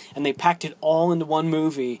shit, and they packed it all into one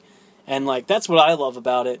movie, And, like, that's what I love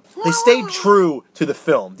about it. They stayed true to the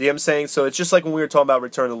film. Do you know what I'm saying? So it's just like when we were talking about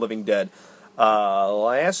Return of the Living Dead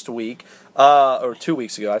last week, or 2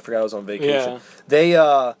 weeks ago. I forgot I was on vacation.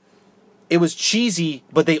 Yeah. It was cheesy,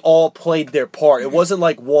 but they all played their part. It wasn't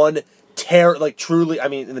like one truly. I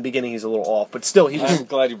mean, in the beginning he's a little off, but still he was. I'm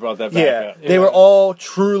glad you brought that back up. They were all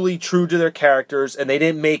truly true to their characters, and they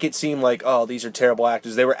didn't make it seem like, oh, these are terrible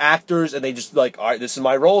actors. They were actors, and they just like, all right, this is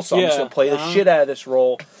my role, so I'm just gonna play the shit out of this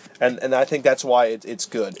role. And I think that's why it's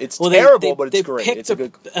good. It's terrible, but it's great. It's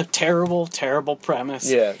a terrible, terrible premise.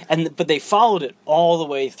 Yeah. But they followed it all the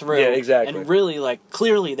way through. Yeah, exactly. And really, like,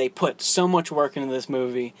 clearly they put so much work into this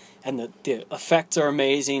movie, and the effects are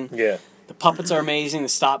amazing. Yeah. The puppets are amazing. The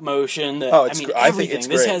stop motion. I everything. think it's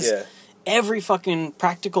this great. has every fucking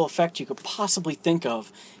practical effect you could possibly think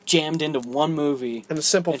of jammed into one movie. And a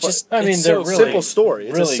simple, simple story.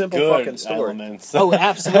 It's really a simple good fucking story. Elements. Oh,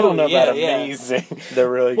 absolutely. I don't know about amazing. They're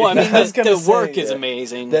really good. Well, I mean, the work is yeah.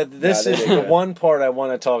 amazing. This is the one part I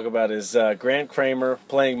want to talk about is Grant Kramer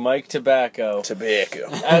playing Mike Tobacco.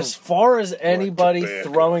 As far as anybody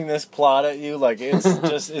throwing this plot at you, like,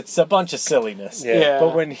 it's a bunch of silliness. Yeah.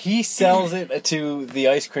 But when he sells it to the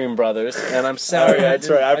Ice Cream Brothers, and I'm sorry, that's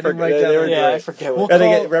right. I forget. I forget what.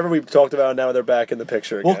 Remember we talked about it, now they're back in the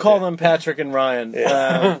picture again. We'll call them Patrick and Ryan.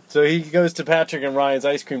 So he goes to Patrick and Ryan's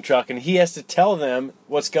ice cream truck, and he has to tell them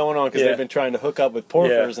what's going on because they've been trying to hook up with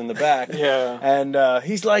porkers in the back. Yeah. And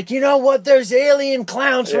he's like, you know what? There's alien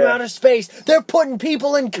clowns from outer space. They're putting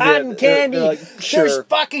people in cotton candy. They're like, sure. There's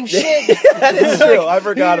fucking shit. That is true. I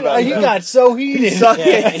forgot about that. He got so heated.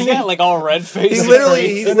 He got like all red faced. He's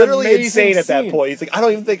literally insane at that point. He's like, I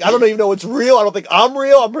don't even know what's real. I don't think I'm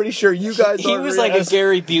real. I'm pretty sure you guys are. He was real. like a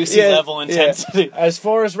Gary Busey level intensity. As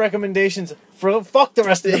far as recommendations, fuck the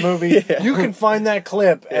rest of the movie. You can find that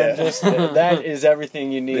clip, and just that is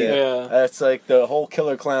everything you need. Yeah. That's like the whole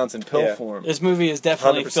Killer Clowns in pill form. This movie is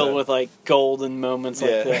definitely 100%. filled with like golden moments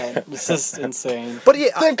like that. It's just insane. But yeah,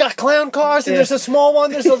 They've got clown cars, and there's a small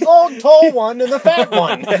one, there's a long, tall one, and the fat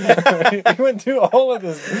one. He went through all of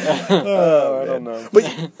this. I don't know.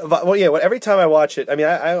 But every time I watch it, I mean,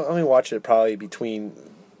 I only watch it probably between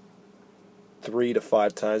 3 to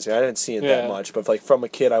 5 times. I didn't see it that much, but like from a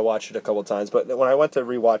kid, I watched it a couple times. But when I went to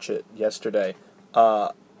rewatch it yesterday,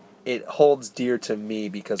 it holds dear to me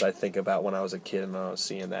because I think about when I was a kid and I was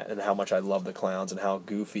seeing that and how much I love the clowns and how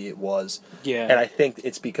goofy it was. Yeah. And I think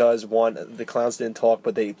it's because, one, the clowns didn't talk,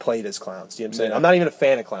 but they played as clowns. Do you know what I'm saying? I'm not even a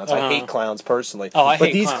fan of clowns. I hate clowns personally. Oh, I but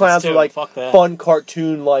hate these clowns are too. like Fuck that. fun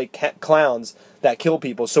cartoon-like clowns that kill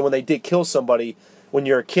people. So when they did kill somebody, when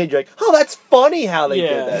you're a kid, you're like, oh, that's funny how they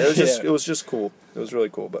did that. It was just cool. It was really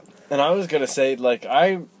cool. And I was gonna say, like,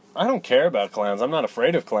 I don't care about clowns. I'm not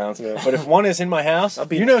afraid of clowns. But if one is in my house,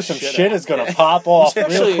 you know some shit is gonna pop off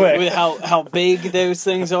Especially real quick. with how big those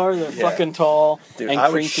things are. They're fucking tall Dude, and I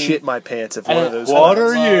would creepy. shit my pants if one of those. What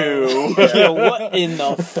are you? Yeah, what in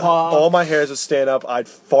the fuck? All my hairs would stand up. I'd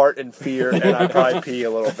fart in fear, and I'd probably pee a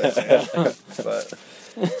little bit. But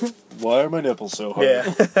Why are my nipples so hard?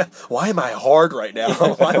 yeah, why am I hard right now?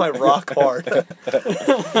 Why am I rock hard?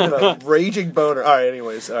 A raging boner. All right.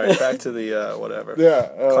 Anyways, back to the whatever. Yeah,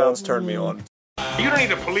 Clowns turned me on. You don't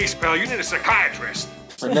need a police pal, you need a psychiatrist.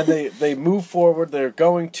 And then they move forward. They're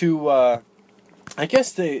going to, I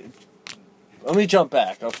guess they. Let me jump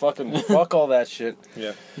back. I'll fucking fuck all that shit.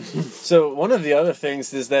 Yeah. So one of the other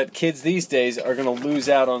things is that kids these days are going to lose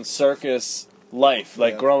out on circus life,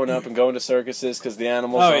 like growing up and going to circuses because the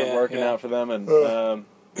animals aren't working out for them, and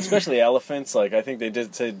especially elephants. Like I think they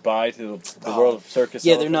did say bye to the world of circus.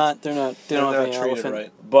 Yeah, elephants. they don't have any elephant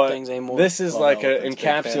right. But things anymore. this is like an elephants, big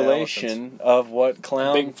fan of encapsulation of what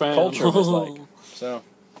clown Big fan. culture was like. So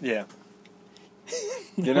yeah.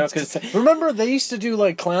 You know, because remember they used to do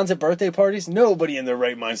like clowns at birthday parties. Nobody in their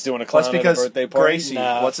right mind's doing a clown That's at a because birthday party. Gracie,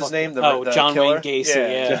 Nah, what's his name? The John killer? Wayne Gacy.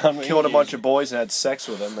 Yeah. John Wayne Killed a Gacy. bunch of boys and had sex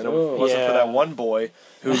with them, and it wasn't for that one boy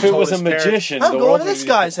who If it told was his a parents, magician, I'm the going world to this would be-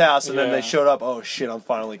 guy's house, and then Yeah. they showed up. Oh shit! I'm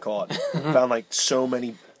finally caught. Found like so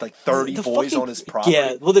many, like 30 The boys fucking- on his property.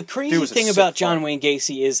 Yeah, well, the Dude crazy was a thing sick about John fuck. Wayne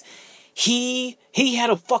Gacy is he had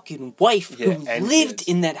a fucking wife who and lived kids.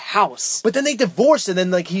 in that house. But then they divorced, and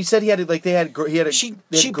then like he said he had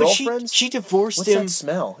girlfriends. She divorced What's him that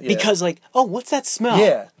smell? Yeah. because like, oh, what's that smell?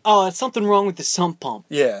 Yeah. Oh, it's something wrong with the sump pump.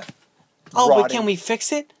 Yeah. Oh, but Rotting. can we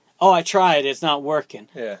fix it? Oh, I tried. It's not working.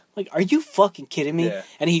 Yeah. Like, are you fucking kidding me? Yeah.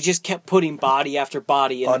 And he just kept putting body after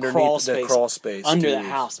body in the Underneath crawl the space, crawl space, under dude. the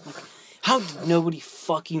house. Like, how did nobody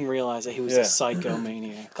fucking realize that he was a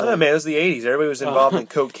psychomaniac? I don't know, man. It was the '80s. Everybody was involved in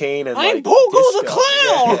cocaine and I'm like Pogo the disco.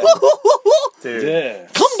 Clown. Yeah, yeah. Dude. Yeah.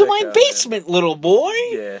 Come to Sick my out, man. basement, little boy.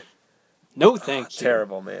 Yeah. No, thank you.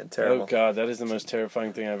 Terrible, man. Terrible. Oh God, that is the most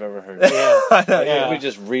terrifying thing I've ever heard. Yeah. We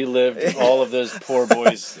just relived all of those poor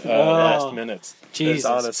boys' last minutes. Jesus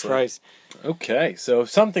honestly. Christ. Okay, so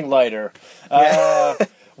something lighter.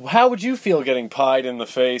 How would you feel getting pied in the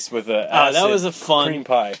face with a that was a fun cream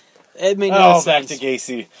pie? It made no Back sense. to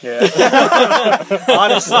Gacy. Yeah.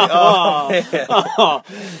 Honestly.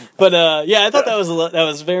 But I thought that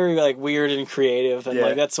was very like weird and creative, and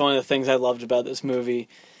like that's one of the things I loved about this movie,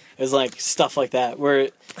 is like stuff like that where,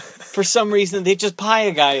 for some reason, they just pie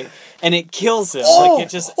a guy and it kills him. Like it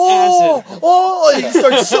just acid. And you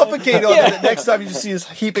start suffocating on it. Next time you just see this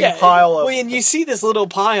heaping pile of. Well, and you see this little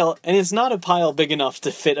pile, and it's not a pile big enough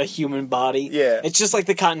to fit a human body. Yeah. It's just like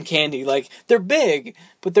the cotton candy. Like, they're big,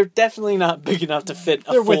 but they're definitely not big enough to fit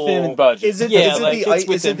a They're full... within budget. Is it it's the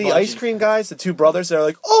within ice budget. cream guys, the two brothers? They're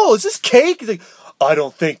like, "Oh, is this cake?" He's like, "I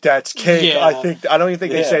don't think that's cake. Yeah. I don't even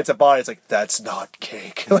think they say it's a body. It's like, that's not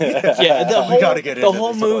cake." Yeah, We gotta get the into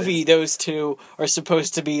whole this movie, those two are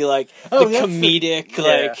supposed to be like the comedic,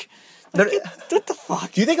 like... What the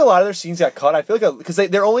fuck? Do you think a lot of their scenes got cut? I feel like because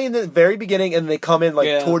they're only in the very beginning and they come in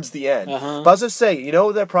towards the end. But I was just saying, you know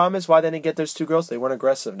what their problem is? Why they didn't get those two girls? They weren't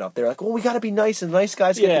aggressive enough. They're like, well, we got to be nice, and nice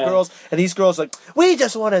guys get the girls. And these girls like, we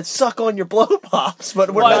just want to suck on your blow pops,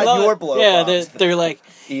 but we're not your blow pops. They're like,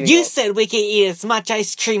 You said we can eat as much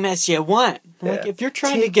ice cream as you want. Yeah. Like, if you're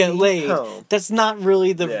trying to Take get me laid, home. that's not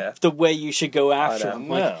really the way you should go after them.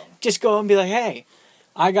 Like, just go and be like, hey,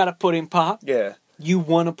 I got a pudding pop. Yeah. You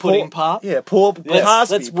want a pudding pop? Yeah, pull Cosby.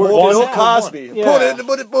 Let's work Pull this Bill out. Cosby. Yeah.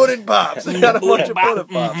 Put it pudding pops. We got a bunch of pudding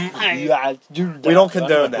pops. We don't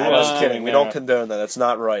condone that. I'm just kidding. We don't condone that. That's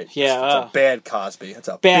not right. Yeah. It's a bad Cosby. It's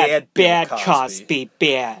a Bad Bill Cosby.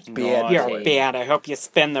 Bad. Bad. You're Cosby. bad. I hope you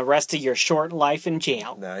spend the rest of your short life in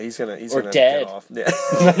jail. No, he's gonna dead. get off. Yeah.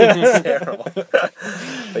 It's terrible.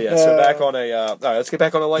 But yeah, so back on a all right, let's get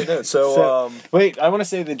back on a light note. So wait, I want to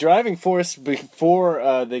say the driving force before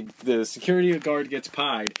the security guard gets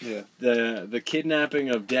pied. Yeah. The kidnapping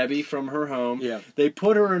of Debbie from her home. Yeah. They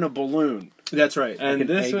put her in a balloon. that's right. And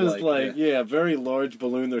this was a very large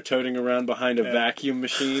balloon they're toting around behind a vacuum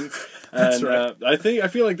machine. And I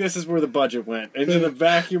feel like this is where the budget went. Into the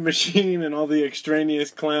vacuum machine and all the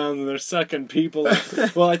extraneous clowns, and they're sucking people.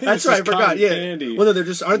 Well, I think that's it's right. I just forgot. Yeah. candy. Well, no, they're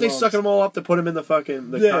just aren't they sucking them all up to put them in the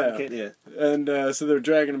fucking cotton candy? Yeah. And so they're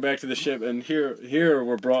dragging them back to the ship, and here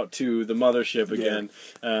we're brought to the mothership again,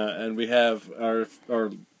 and we have our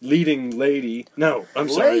leading lady. No, I'm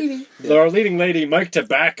sorry. Our leading lady, Mike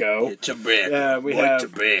Tobacco. We have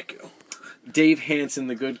Tobacco. Dave Hansen,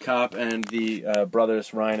 the good cop, and the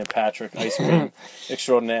brothers Ryan and Patrick, ice cream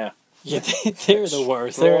extraordinaire. Yeah, they're the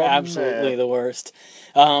worst. They're absolutely the worst.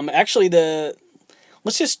 Actually,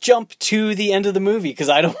 let's just jump to the end of the movie, because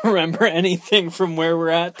I don't remember anything from where we're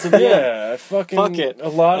at to the end. Fuck it. A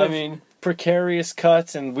lot of precarious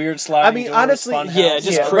cuts and weird sliding doors. Honestly,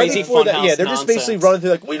 crazy right funhouse they're just basically running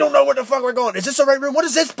through like, we don't know where the fuck we're going. Is this the right room? What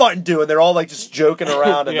does this button do? And they're all like just joking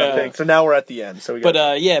around and the thing. So now we're at the end. So we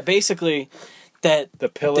got basically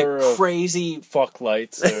the pillar of crazy fuck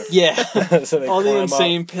lights. so all the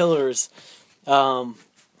insane pillars. The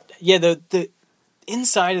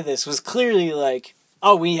inside of this was clearly like,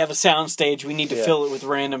 oh, we have a sound stage. We need to fill it with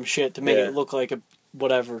random shit to make it look like a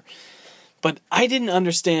whatever. But I didn't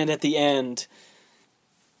understand at the end,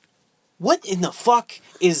 what in the fuck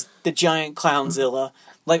is the giant Clownzilla?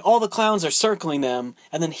 Like, all the clowns are circling them,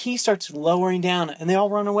 and then he starts lowering down, and they all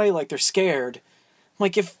run away like they're scared. I'm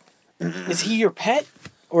like, is he your pet?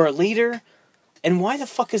 Or a leader? And why the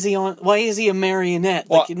fuck is he why is he a marionette?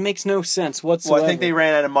 Like, it makes no sense whatsoever. Well, I think they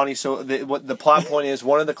ran out of money, so what the plot point is,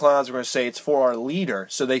 one of the clowns are going to say it's for our leader,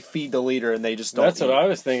 so they feed the leader and they just don't. That's what I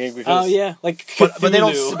was thinking. Because like but they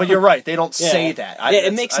don't. But you're right, they don't say that.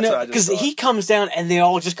 It makes no, because he comes down and they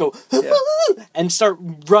all just go and start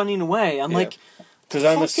running away. I'm like, because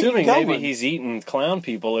I'm assuming maybe he's eating clown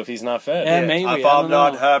people if he's not fed. Yeah, maybe. If I'm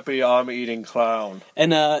not happy, I'm eating clown.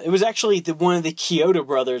 And it was actually one of the Kyoto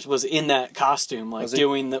brothers was in that costume, like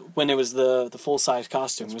doing when it was the full size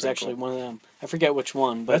costume. It was actually one of them. I forget which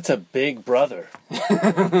one, but that's a big brother.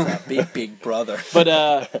 That's a big brother.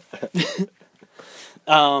 But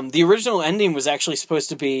the original ending was actually supposed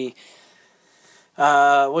to be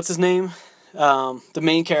what's his name? The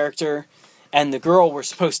main character and the girl were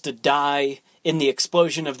supposed to die in the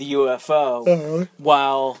explosion of the UFO,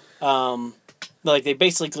 while they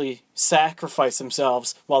basically sacrifice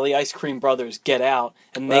themselves while the Ice Cream Brothers get out,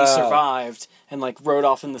 and they survived and rode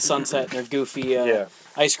off in the sunset in their goofy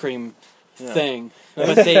ice cream thing.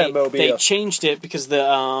 But they changed it because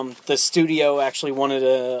the studio actually wanted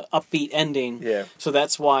a upbeat ending. Yeah. So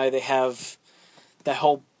that's why they have that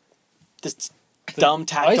whole dumb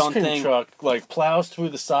tacked on ice cream thing. truck like plows through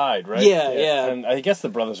the side, right? Yeah. And I guess the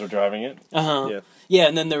brothers were driving it. Yeah,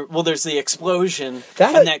 and then there's the explosion,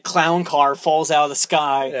 That- and that clown car falls out of the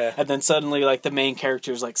sky, Yeah. and then suddenly, like, the main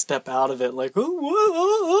characters, like, step out of it, like, ooh, whoa,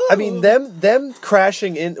 whoa, I mean, them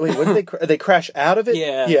crashing in. Wait, what did they crash out of it? Yeah, I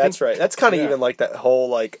yeah, think- that's right. That's kind of Yeah. even like that whole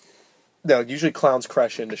like. No, usually clowns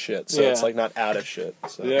crash into shit, so Yeah. it's like not out of shit.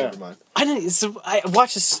 So Yeah. never mind. I don't. So I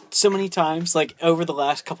watched this so many times, like over the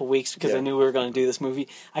last couple weeks, because Yeah. I knew we were going to do this movie.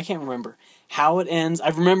 I can't remember how it ends. I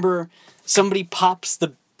remember somebody pops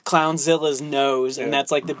the Clownzilla's nose, and Yeah.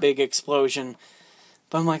 that's like the big explosion.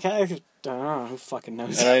 But I'm like, I don't know. Who fucking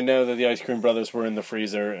knows? And I know that the ice cream brothers were in the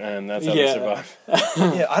freezer, and that's how they Yeah. survived.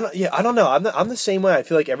 I don't know. I'm the same way. I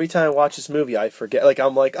feel like every time I watch this movie, I forget. Like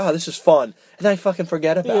I'm like, oh, this is fun, and I fucking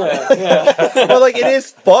forget about it. Yeah. But like, it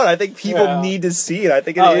is fun. I think people Yeah. need to see it. I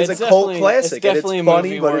think it Oh, is it's a cult definitely- classic, It's definitely and it's a funny,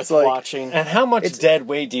 movie but worth it's like. watching. And how much It's- dead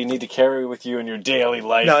weight do you need to carry with you in your daily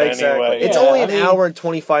life No, exactly. anyway? It's Yeah, only I an mean- hour and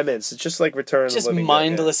 25 minutes. It's just like Return of Just the Living Dead,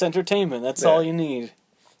 mindless entertainment. That's Yeah. all you need.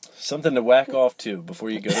 Something to whack off to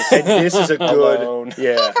before you go to And sleep. this is a good, Alone.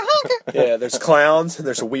 yeah. There's clowns and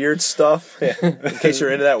there's weird stuff. In case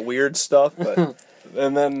you're into that weird stuff, but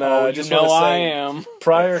And then Oh, I you just know want to I say, am.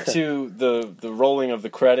 prior to the rolling of the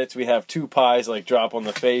credits, we have two pies like drop on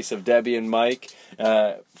the face of Debbie and Mike,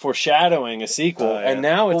 foreshadowing a sequel. Oh, yeah. And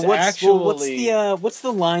now it's actually what's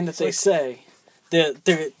the line that they say? They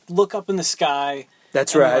look up in the sky.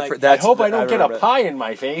 that's And right. like, I That's, hope I don't get a remember that. pie in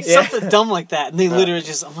my face. Something dumb like that, and they literally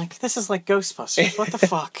just. I'm like, this is like Ghostbusters. What the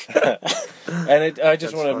fuck? And I just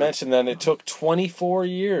That's want to funny. mention that it took 24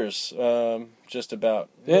 years, just about.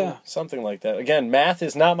 Yeah. Something like that. Again, math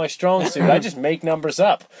is not my strong suit. I just make numbers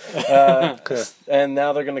up. And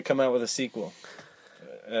now they're going to come out with a sequel.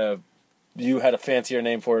 You had a fancier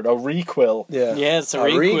name for it, a requill. Yeah, Yeah, it's a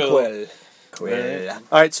requel. Quill.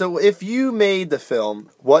 All right, so if you made the film,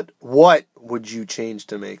 what would you change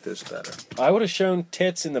to make this better? I would have shown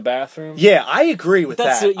tits in the bathroom. Yeah, I agree with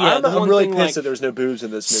That's that. it, yeah, the I'm one really thing, pissed like, that there was no boobs in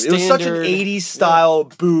this movie. It was such an standard- 80s style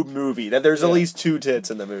boob movie that there's at least 2 tits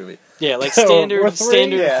in the movie. Yeah, like Or standard three,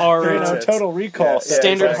 standard yeah, horror, You know, Tits. Total Recall. Yeah, stuff.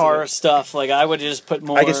 standard exactly. horror stuff. Like I would just put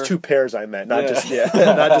more. I guess 2 pairs I meant, not Yeah. just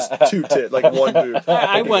not just 2 tit, like 1 boob.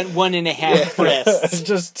 I went 1.5 breasts.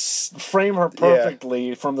 Just frame her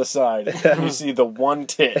perfectly from the side. You see the one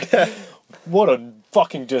tit. What a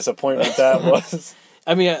fucking disappointment that was.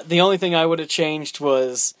 I mean, the only thing I would have changed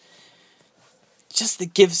was just to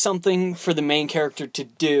give something for the main character to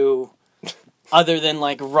do, other than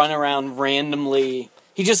like run around randomly.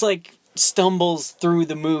 He just like stumbles through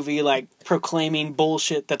the movie like proclaiming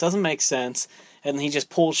bullshit that doesn't make sense, and he just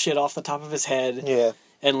pulls shit off the top of his head. Yeah.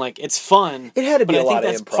 And like it's fun. It had to be but a I think lot of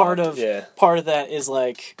that's improv. part of that is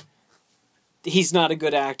like he's not a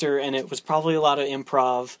good actor, and it was probably a lot of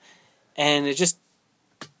improv, and it just.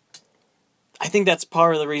 I think that's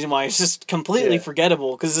part of the reason why it's just completely Yeah.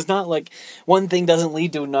 forgettable, because it's not like one thing doesn't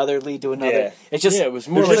lead to another. Yeah. It's just it was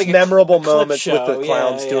more There's like just memorable a clip moments with show. the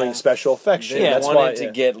clowns Yeah, doing yeah. special effects shit. They That's wanted why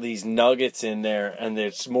to get these nuggets in there, and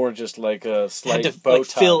it's more just like a had slight to bow like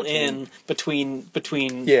tie fill between- in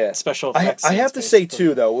between Yeah. special I effects. have to scenes, say basically.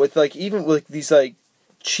 too, though, with like even with these like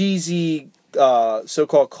cheesy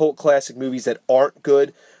so-called cult classic movies that aren't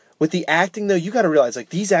good, with the acting though, you got to realize like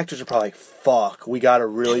these actors are probably like, fuck, we got to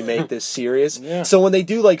really make this serious. Yeah. So when they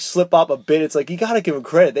do like slip up a bit, it's like you got to give them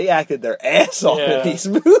credit. They acted their ass off Yeah. in these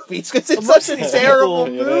movies because it's Most such of a these terrible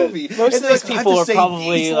people- movie. most And of these like, I have people to are say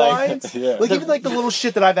probably, these like- lines, Yeah. like even like the little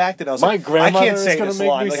shit that I've acted. I was My like, I grandmother can't is say gonna this make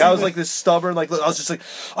line. me Like say I was that. like this stubborn. Like I was just like,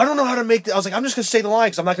 I don't know how to make. I was like, I'm just gonna say the line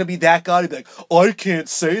because I'm not gonna be that guy to be like, oh, I can't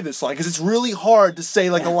say this line because it's really hard to say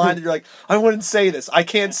like a line that you're like, I wouldn't say this. I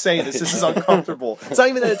can't say this. This is uncomfortable. It's not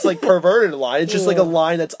even that it's like perverted line. It's just like a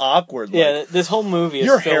line that's awkward. Like, Yeah, this whole movie is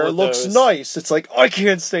your filled hair with looks those. nice. It's like I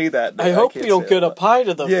can't say that. I hope can't you don't say get that. a pie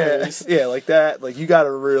to the Yeah, face. yeah, like that. Like you got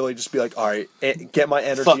to really just be like, all right, get my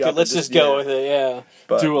energy Fuck up. it, and let's just go yeah. with it. Yeah.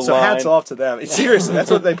 But, Do a so hats line. off to them. Seriously,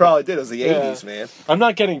 that's what they probably did. It was the Yeah. 80s, man. I'm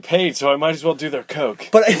not getting paid, so I might as well do their coke.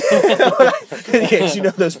 But yes, you know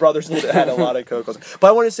those brothers had a lot of cocos. But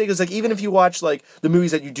I want to say because like even if you watch like the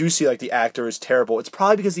movies that you do see like the actor is terrible, it's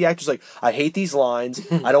probably because the actor's like, I hate these lines.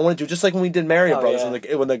 I don't want to do just like when we did Mario Oh, Brothers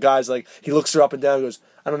yeah. when the guy's like he looks her up and down and goes,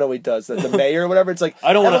 I don't know what he does, the mayor or whatever. It's like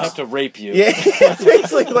I don't that want to looks- have to rape you. Yeah, that's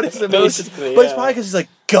basically what it's the movie. Basically, But it's yeah. probably because he's like,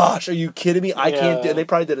 gosh, are you kidding me? I can't do. Yeah. And they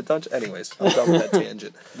probably did a bunch. Anyways, I'm done with that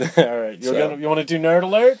tangent. All right, So- you want to do nerd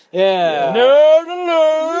alert? Yeah. Nerd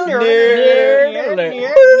alert! Nerd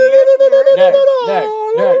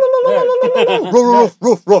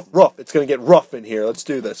alert! Rough. It's gonna get rough in here. Let's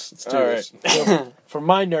do this. Let's do All this. right. So, for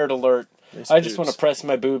my nerd alert, I just want to press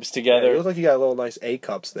my boobs together. Yeah, you look like you got a little nice A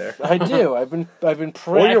cups there. I do. I've been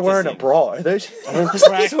practicing. Or you're wearing a bra. Are they? I've been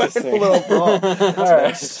practicing. A little bra. All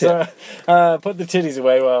right. So, put the titties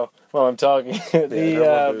away while I'm talking.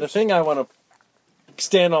 The thing I want to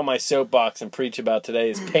stand on my soapbox and preach about today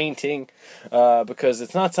is painting, because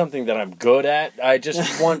it's not something that I'm good at. I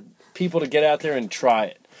just want people to get out there and try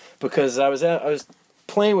it, because I was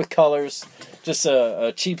playing with colors, just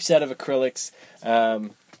a cheap set of acrylics,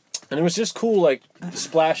 and it was just cool, like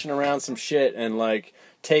splashing around some shit and like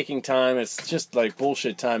taking time. It's just like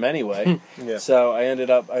bullshit time anyway. Yeah. So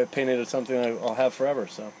I painted something I'll have forever.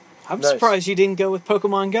 So. I'm surprised you didn't go with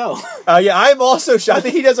Pokemon Go. Yeah, I'm also shocked. I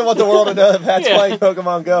think he doesn't want the world to know that Pat's playing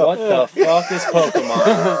Pokemon Go. What the fuck is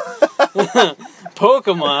Pokemon?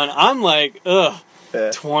 Pokemon, I'm like,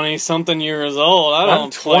 20-something years old.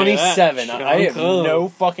 I'm 27. I have no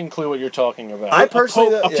fucking clue what you're talking about. I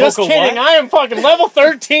personally... Just kidding. I am fucking level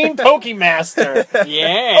 13 Pokemaster.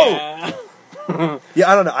 Yeah. Yeah,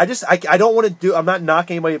 I don't know. I don't want to do... I'm not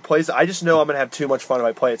knocking anybody who plays it. I just know I'm going to have too much fun if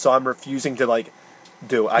I play it, so I'm refusing to, like...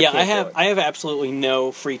 I have absolutely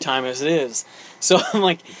no free time as it is. So I'm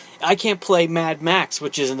like, I can't play Mad Max,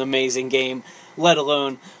 which is an amazing game, let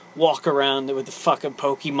alone walk around with the fucking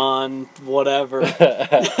Pokemon, whatever.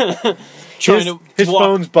 His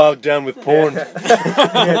phone's bogged down with porn.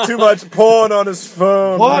 Yeah, too much porn on his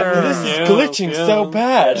phone. What? This is glitching so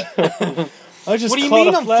bad. What do you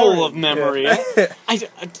mean I'm full of memory? Yeah.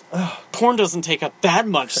 Porn doesn't take up that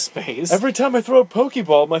much space. Every time I throw a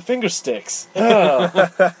Pokeball, my finger sticks. Yeah,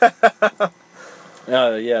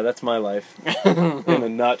 that's my life. In a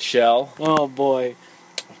nutshell. Oh, boy.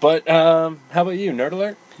 But, how about you? Nerd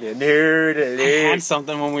alert? Yeah, nerd alert. I had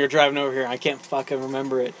something when we were driving over here. I can't fucking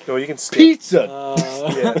remember it. Oh, you can skip. Pizza!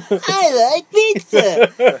 I like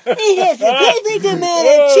pizza! It has a perfect amount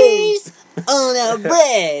of cheese on our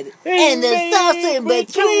bread, and the sauce in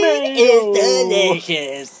between is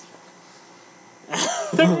delicious.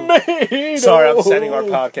 Tomato. Sorry, I'm sending our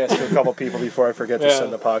podcast to a couple people before I forget to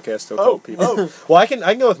send the podcast to a couple people. Well, I can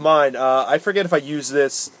go with mine. I forget if I used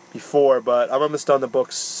this before, but I'm almost done the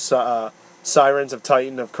book Sirens of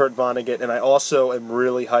Titan of Kurt Vonnegut, and I also am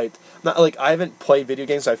really hyped. Not like I haven't played video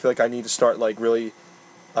games, so I feel like I need to start like really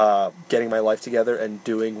getting my life together and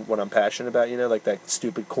doing what I'm passionate about, like that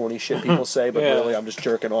stupid corny shit people say, but really I'm just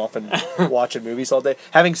jerking off and watching movies all day.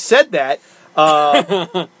 Having said that,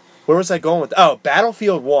 where was I going with that? Oh,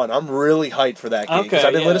 Battlefield 1. I'm really hyped for that game, because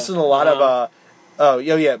I've been listening to a lot of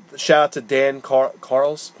shout out to Dan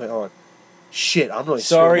Carls. Wait, hold on. Shit, I'm really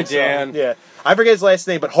sorry, Dan. Yeah. I forget his last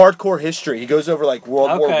name, but Hardcore History. He goes over like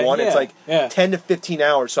World War One. It's like 10 to 15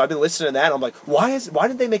 hours. So I've been listening to that. And I'm like, why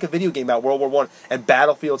did they make a video game about World War One? And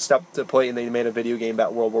Battlefield stopped to play, and they made a video game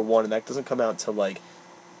about World War One, and that doesn't come out until like,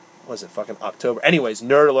 was it fucking October? Anyways,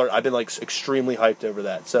 nerd alert. I've been like extremely hyped over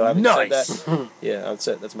that. So I've said that. Yeah, that's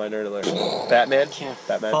it. That's my nerd alert. Batman.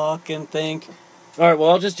 Batman. Fucking think. All right, well,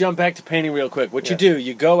 I'll just jump back to painting real quick. What you do,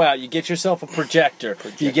 you go out, you get yourself a projector.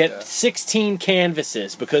 You get 16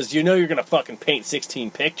 canvases, because you know you're going to fucking paint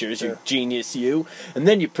 16 pictures, you genius you. And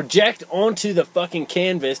then you project onto the fucking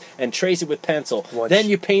canvas and trace it with pencil. Then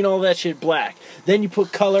you paint all that shit black. Then you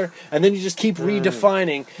put color, and then you just keep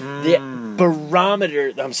redefining the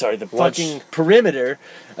fucking perimeter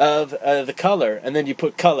of the color. And then you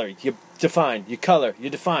put color, you define, you color,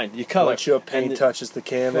 you define, you color. Once your paint touches the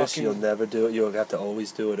canvas, you'll never do it. You'll have to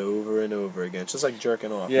always do it over and over again. It's just like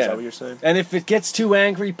jerking off. Yeah. Is that what you're saying? And if it gets too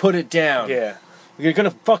angry, put it down. Yeah. You're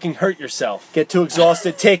gonna fucking hurt yourself. Get too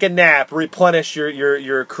exhausted, take a nap, replenish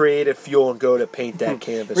your creative fuel, and go to paint that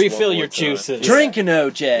canvas. Refill your juices. Drink an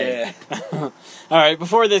OJ. Yeah. Alright,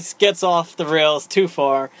 before this gets off the rails too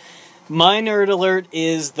far, my nerd alert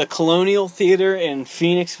is the Colonial Theater in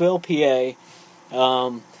Phoenixville,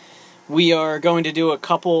 PA. We are going to do a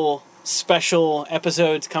couple special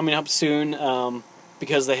episodes coming up soon,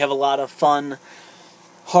 because they have a lot of fun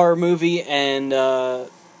horror movie and they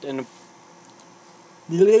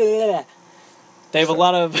have a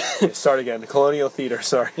lot of Start again. The Colonial Theater.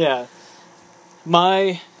 Sorry. Yeah.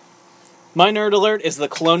 My nerd alert is the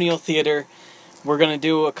Colonial Theater. We're going to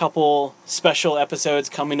do a couple special episodes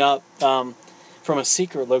coming up from a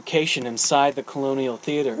secret location inside the Colonial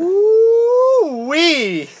Theater.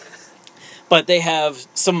 Ooh-wee! But they have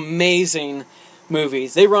some amazing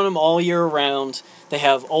movies. They run them all year round. They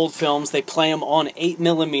have old films. They play them on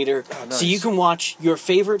 8mm. Oh, nice. So you can watch your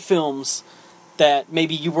favorite films that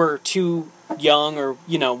maybe you were too young or,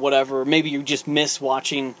 whatever. Maybe you just miss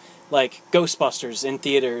watching, like, Ghostbusters in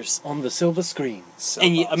theaters. On the silver screen.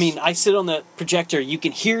 And, I sit on the projector. You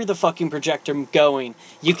can hear the fucking projector going.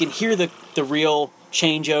 You can hear the real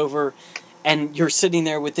changeover. and you're sitting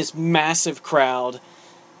there with this massive crowd,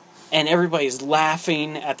 and everybody's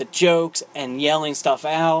laughing at the jokes and yelling stuff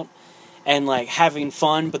out, and like having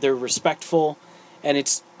fun, but they're respectful, and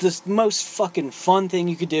it's the most fucking fun thing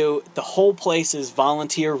you could do. The whole place is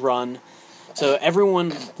volunteer run, so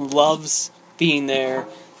everyone loves being there.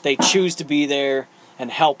 They choose to be there and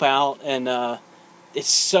help out, and it's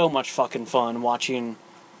so much fucking fun watching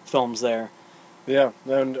films there. Yeah,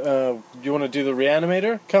 and you want to do the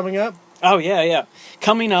Reanimator coming up? Oh, yeah.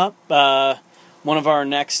 Coming up, one of our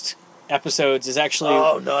next episodes is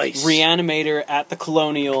actually nice. Reanimator at the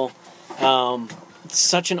Colonial. It's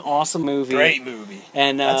such an awesome movie. Great movie.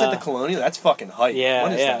 And that's at the Colonial? That's fucking hype. Yeah,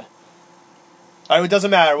 when is yeah. that? All right, it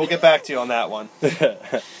doesn't matter. We'll get back to you on that one.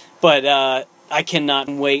 But I cannot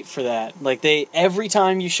wait for that. Like, every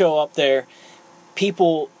time you show up there,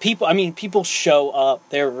 people show up.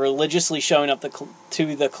 They're religiously showing up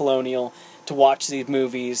to the Colonial to watch these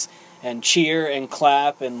movies and cheer and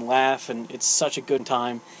clap and laugh, and it's such a good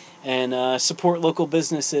time. And support local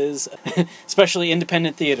businesses, especially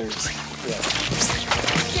independent theaters. Yeah.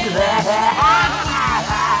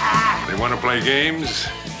 They want to play games?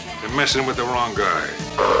 They're messing with the wrong guy.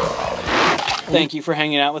 Thank you for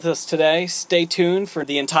hanging out with us today. Stay tuned for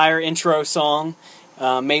the entire intro song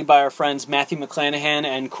made by our friends Matthew McClanahan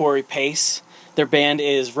and Corey Pace. Their band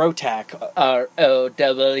is Rotac.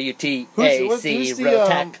 ROWTAC,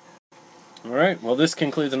 Rotac. All right, well, this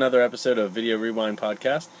concludes another episode of Video Rewind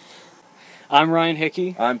Podcast. I'm Ryan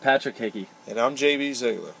Hickey. I'm Patrick Hickey. And I'm JB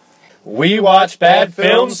Ziegler. We watch bad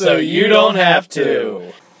films so you don't have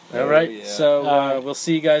to. All right, yeah. so we'll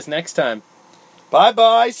see you guys next time.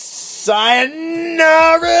 Bye-bye. Sayonara.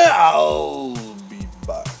 I'll be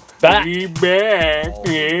back. Bye. Be back.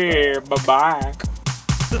 Yeah, bye-bye.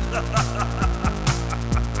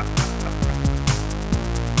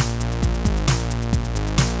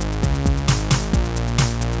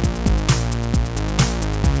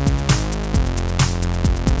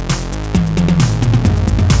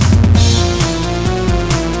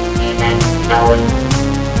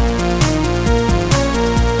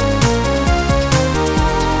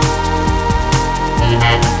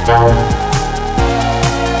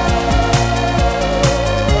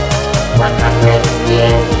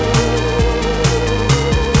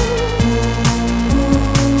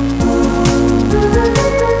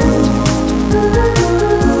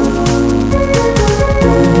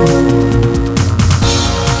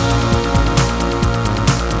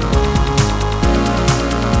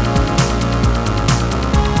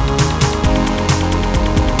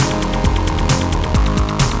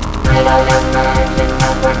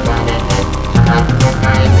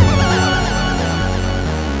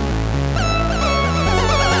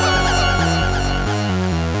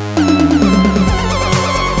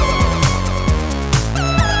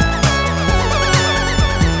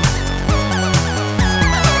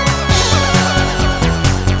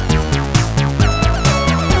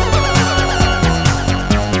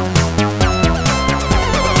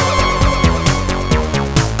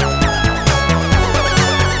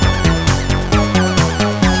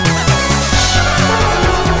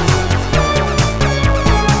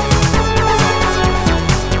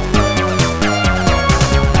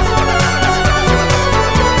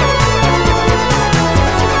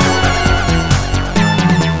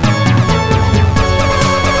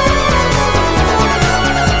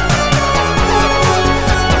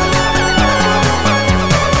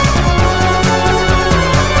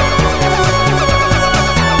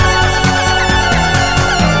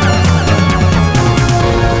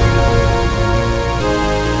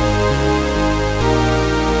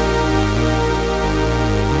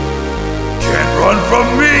 From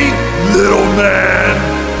me, little man.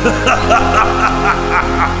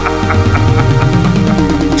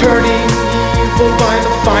 Turning evil by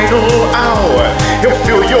the final hour, he'll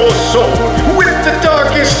fill your soul with the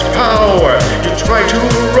darkest power. You try to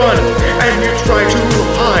run and you try to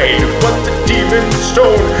hide, but the demon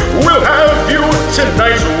stone will have you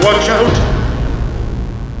tonight. Watch out.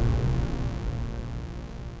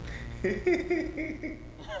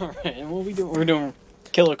 All right, and what we're doing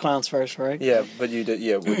Killer Klowns first, right? Yeah, but you did.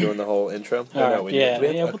 Yeah, we're doing the whole intro. All right, we yeah,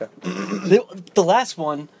 did. yeah. Okay. The last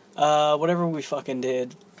one, whatever we fucking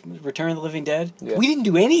did, Return of the Living Dead. Yeah. We didn't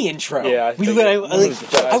do any intro. Yeah, I we figured. I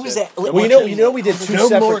was at. We know we did two no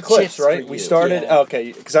more separate clips, chips right? for We you. started Yeah.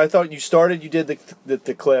 okay because I thought you started. You did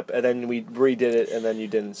the clip, and then we redid it, and then you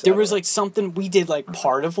didn't. There was like something we did like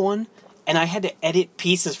part of one, and I had to edit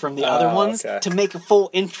pieces from the other ones okay. to make a full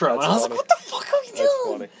intro. That's and I was funny. like, "What the fuck are we doing?" That's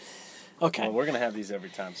funny. Okay. Well, we're going to have these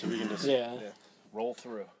every time, so we can just Yeah. roll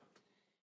through.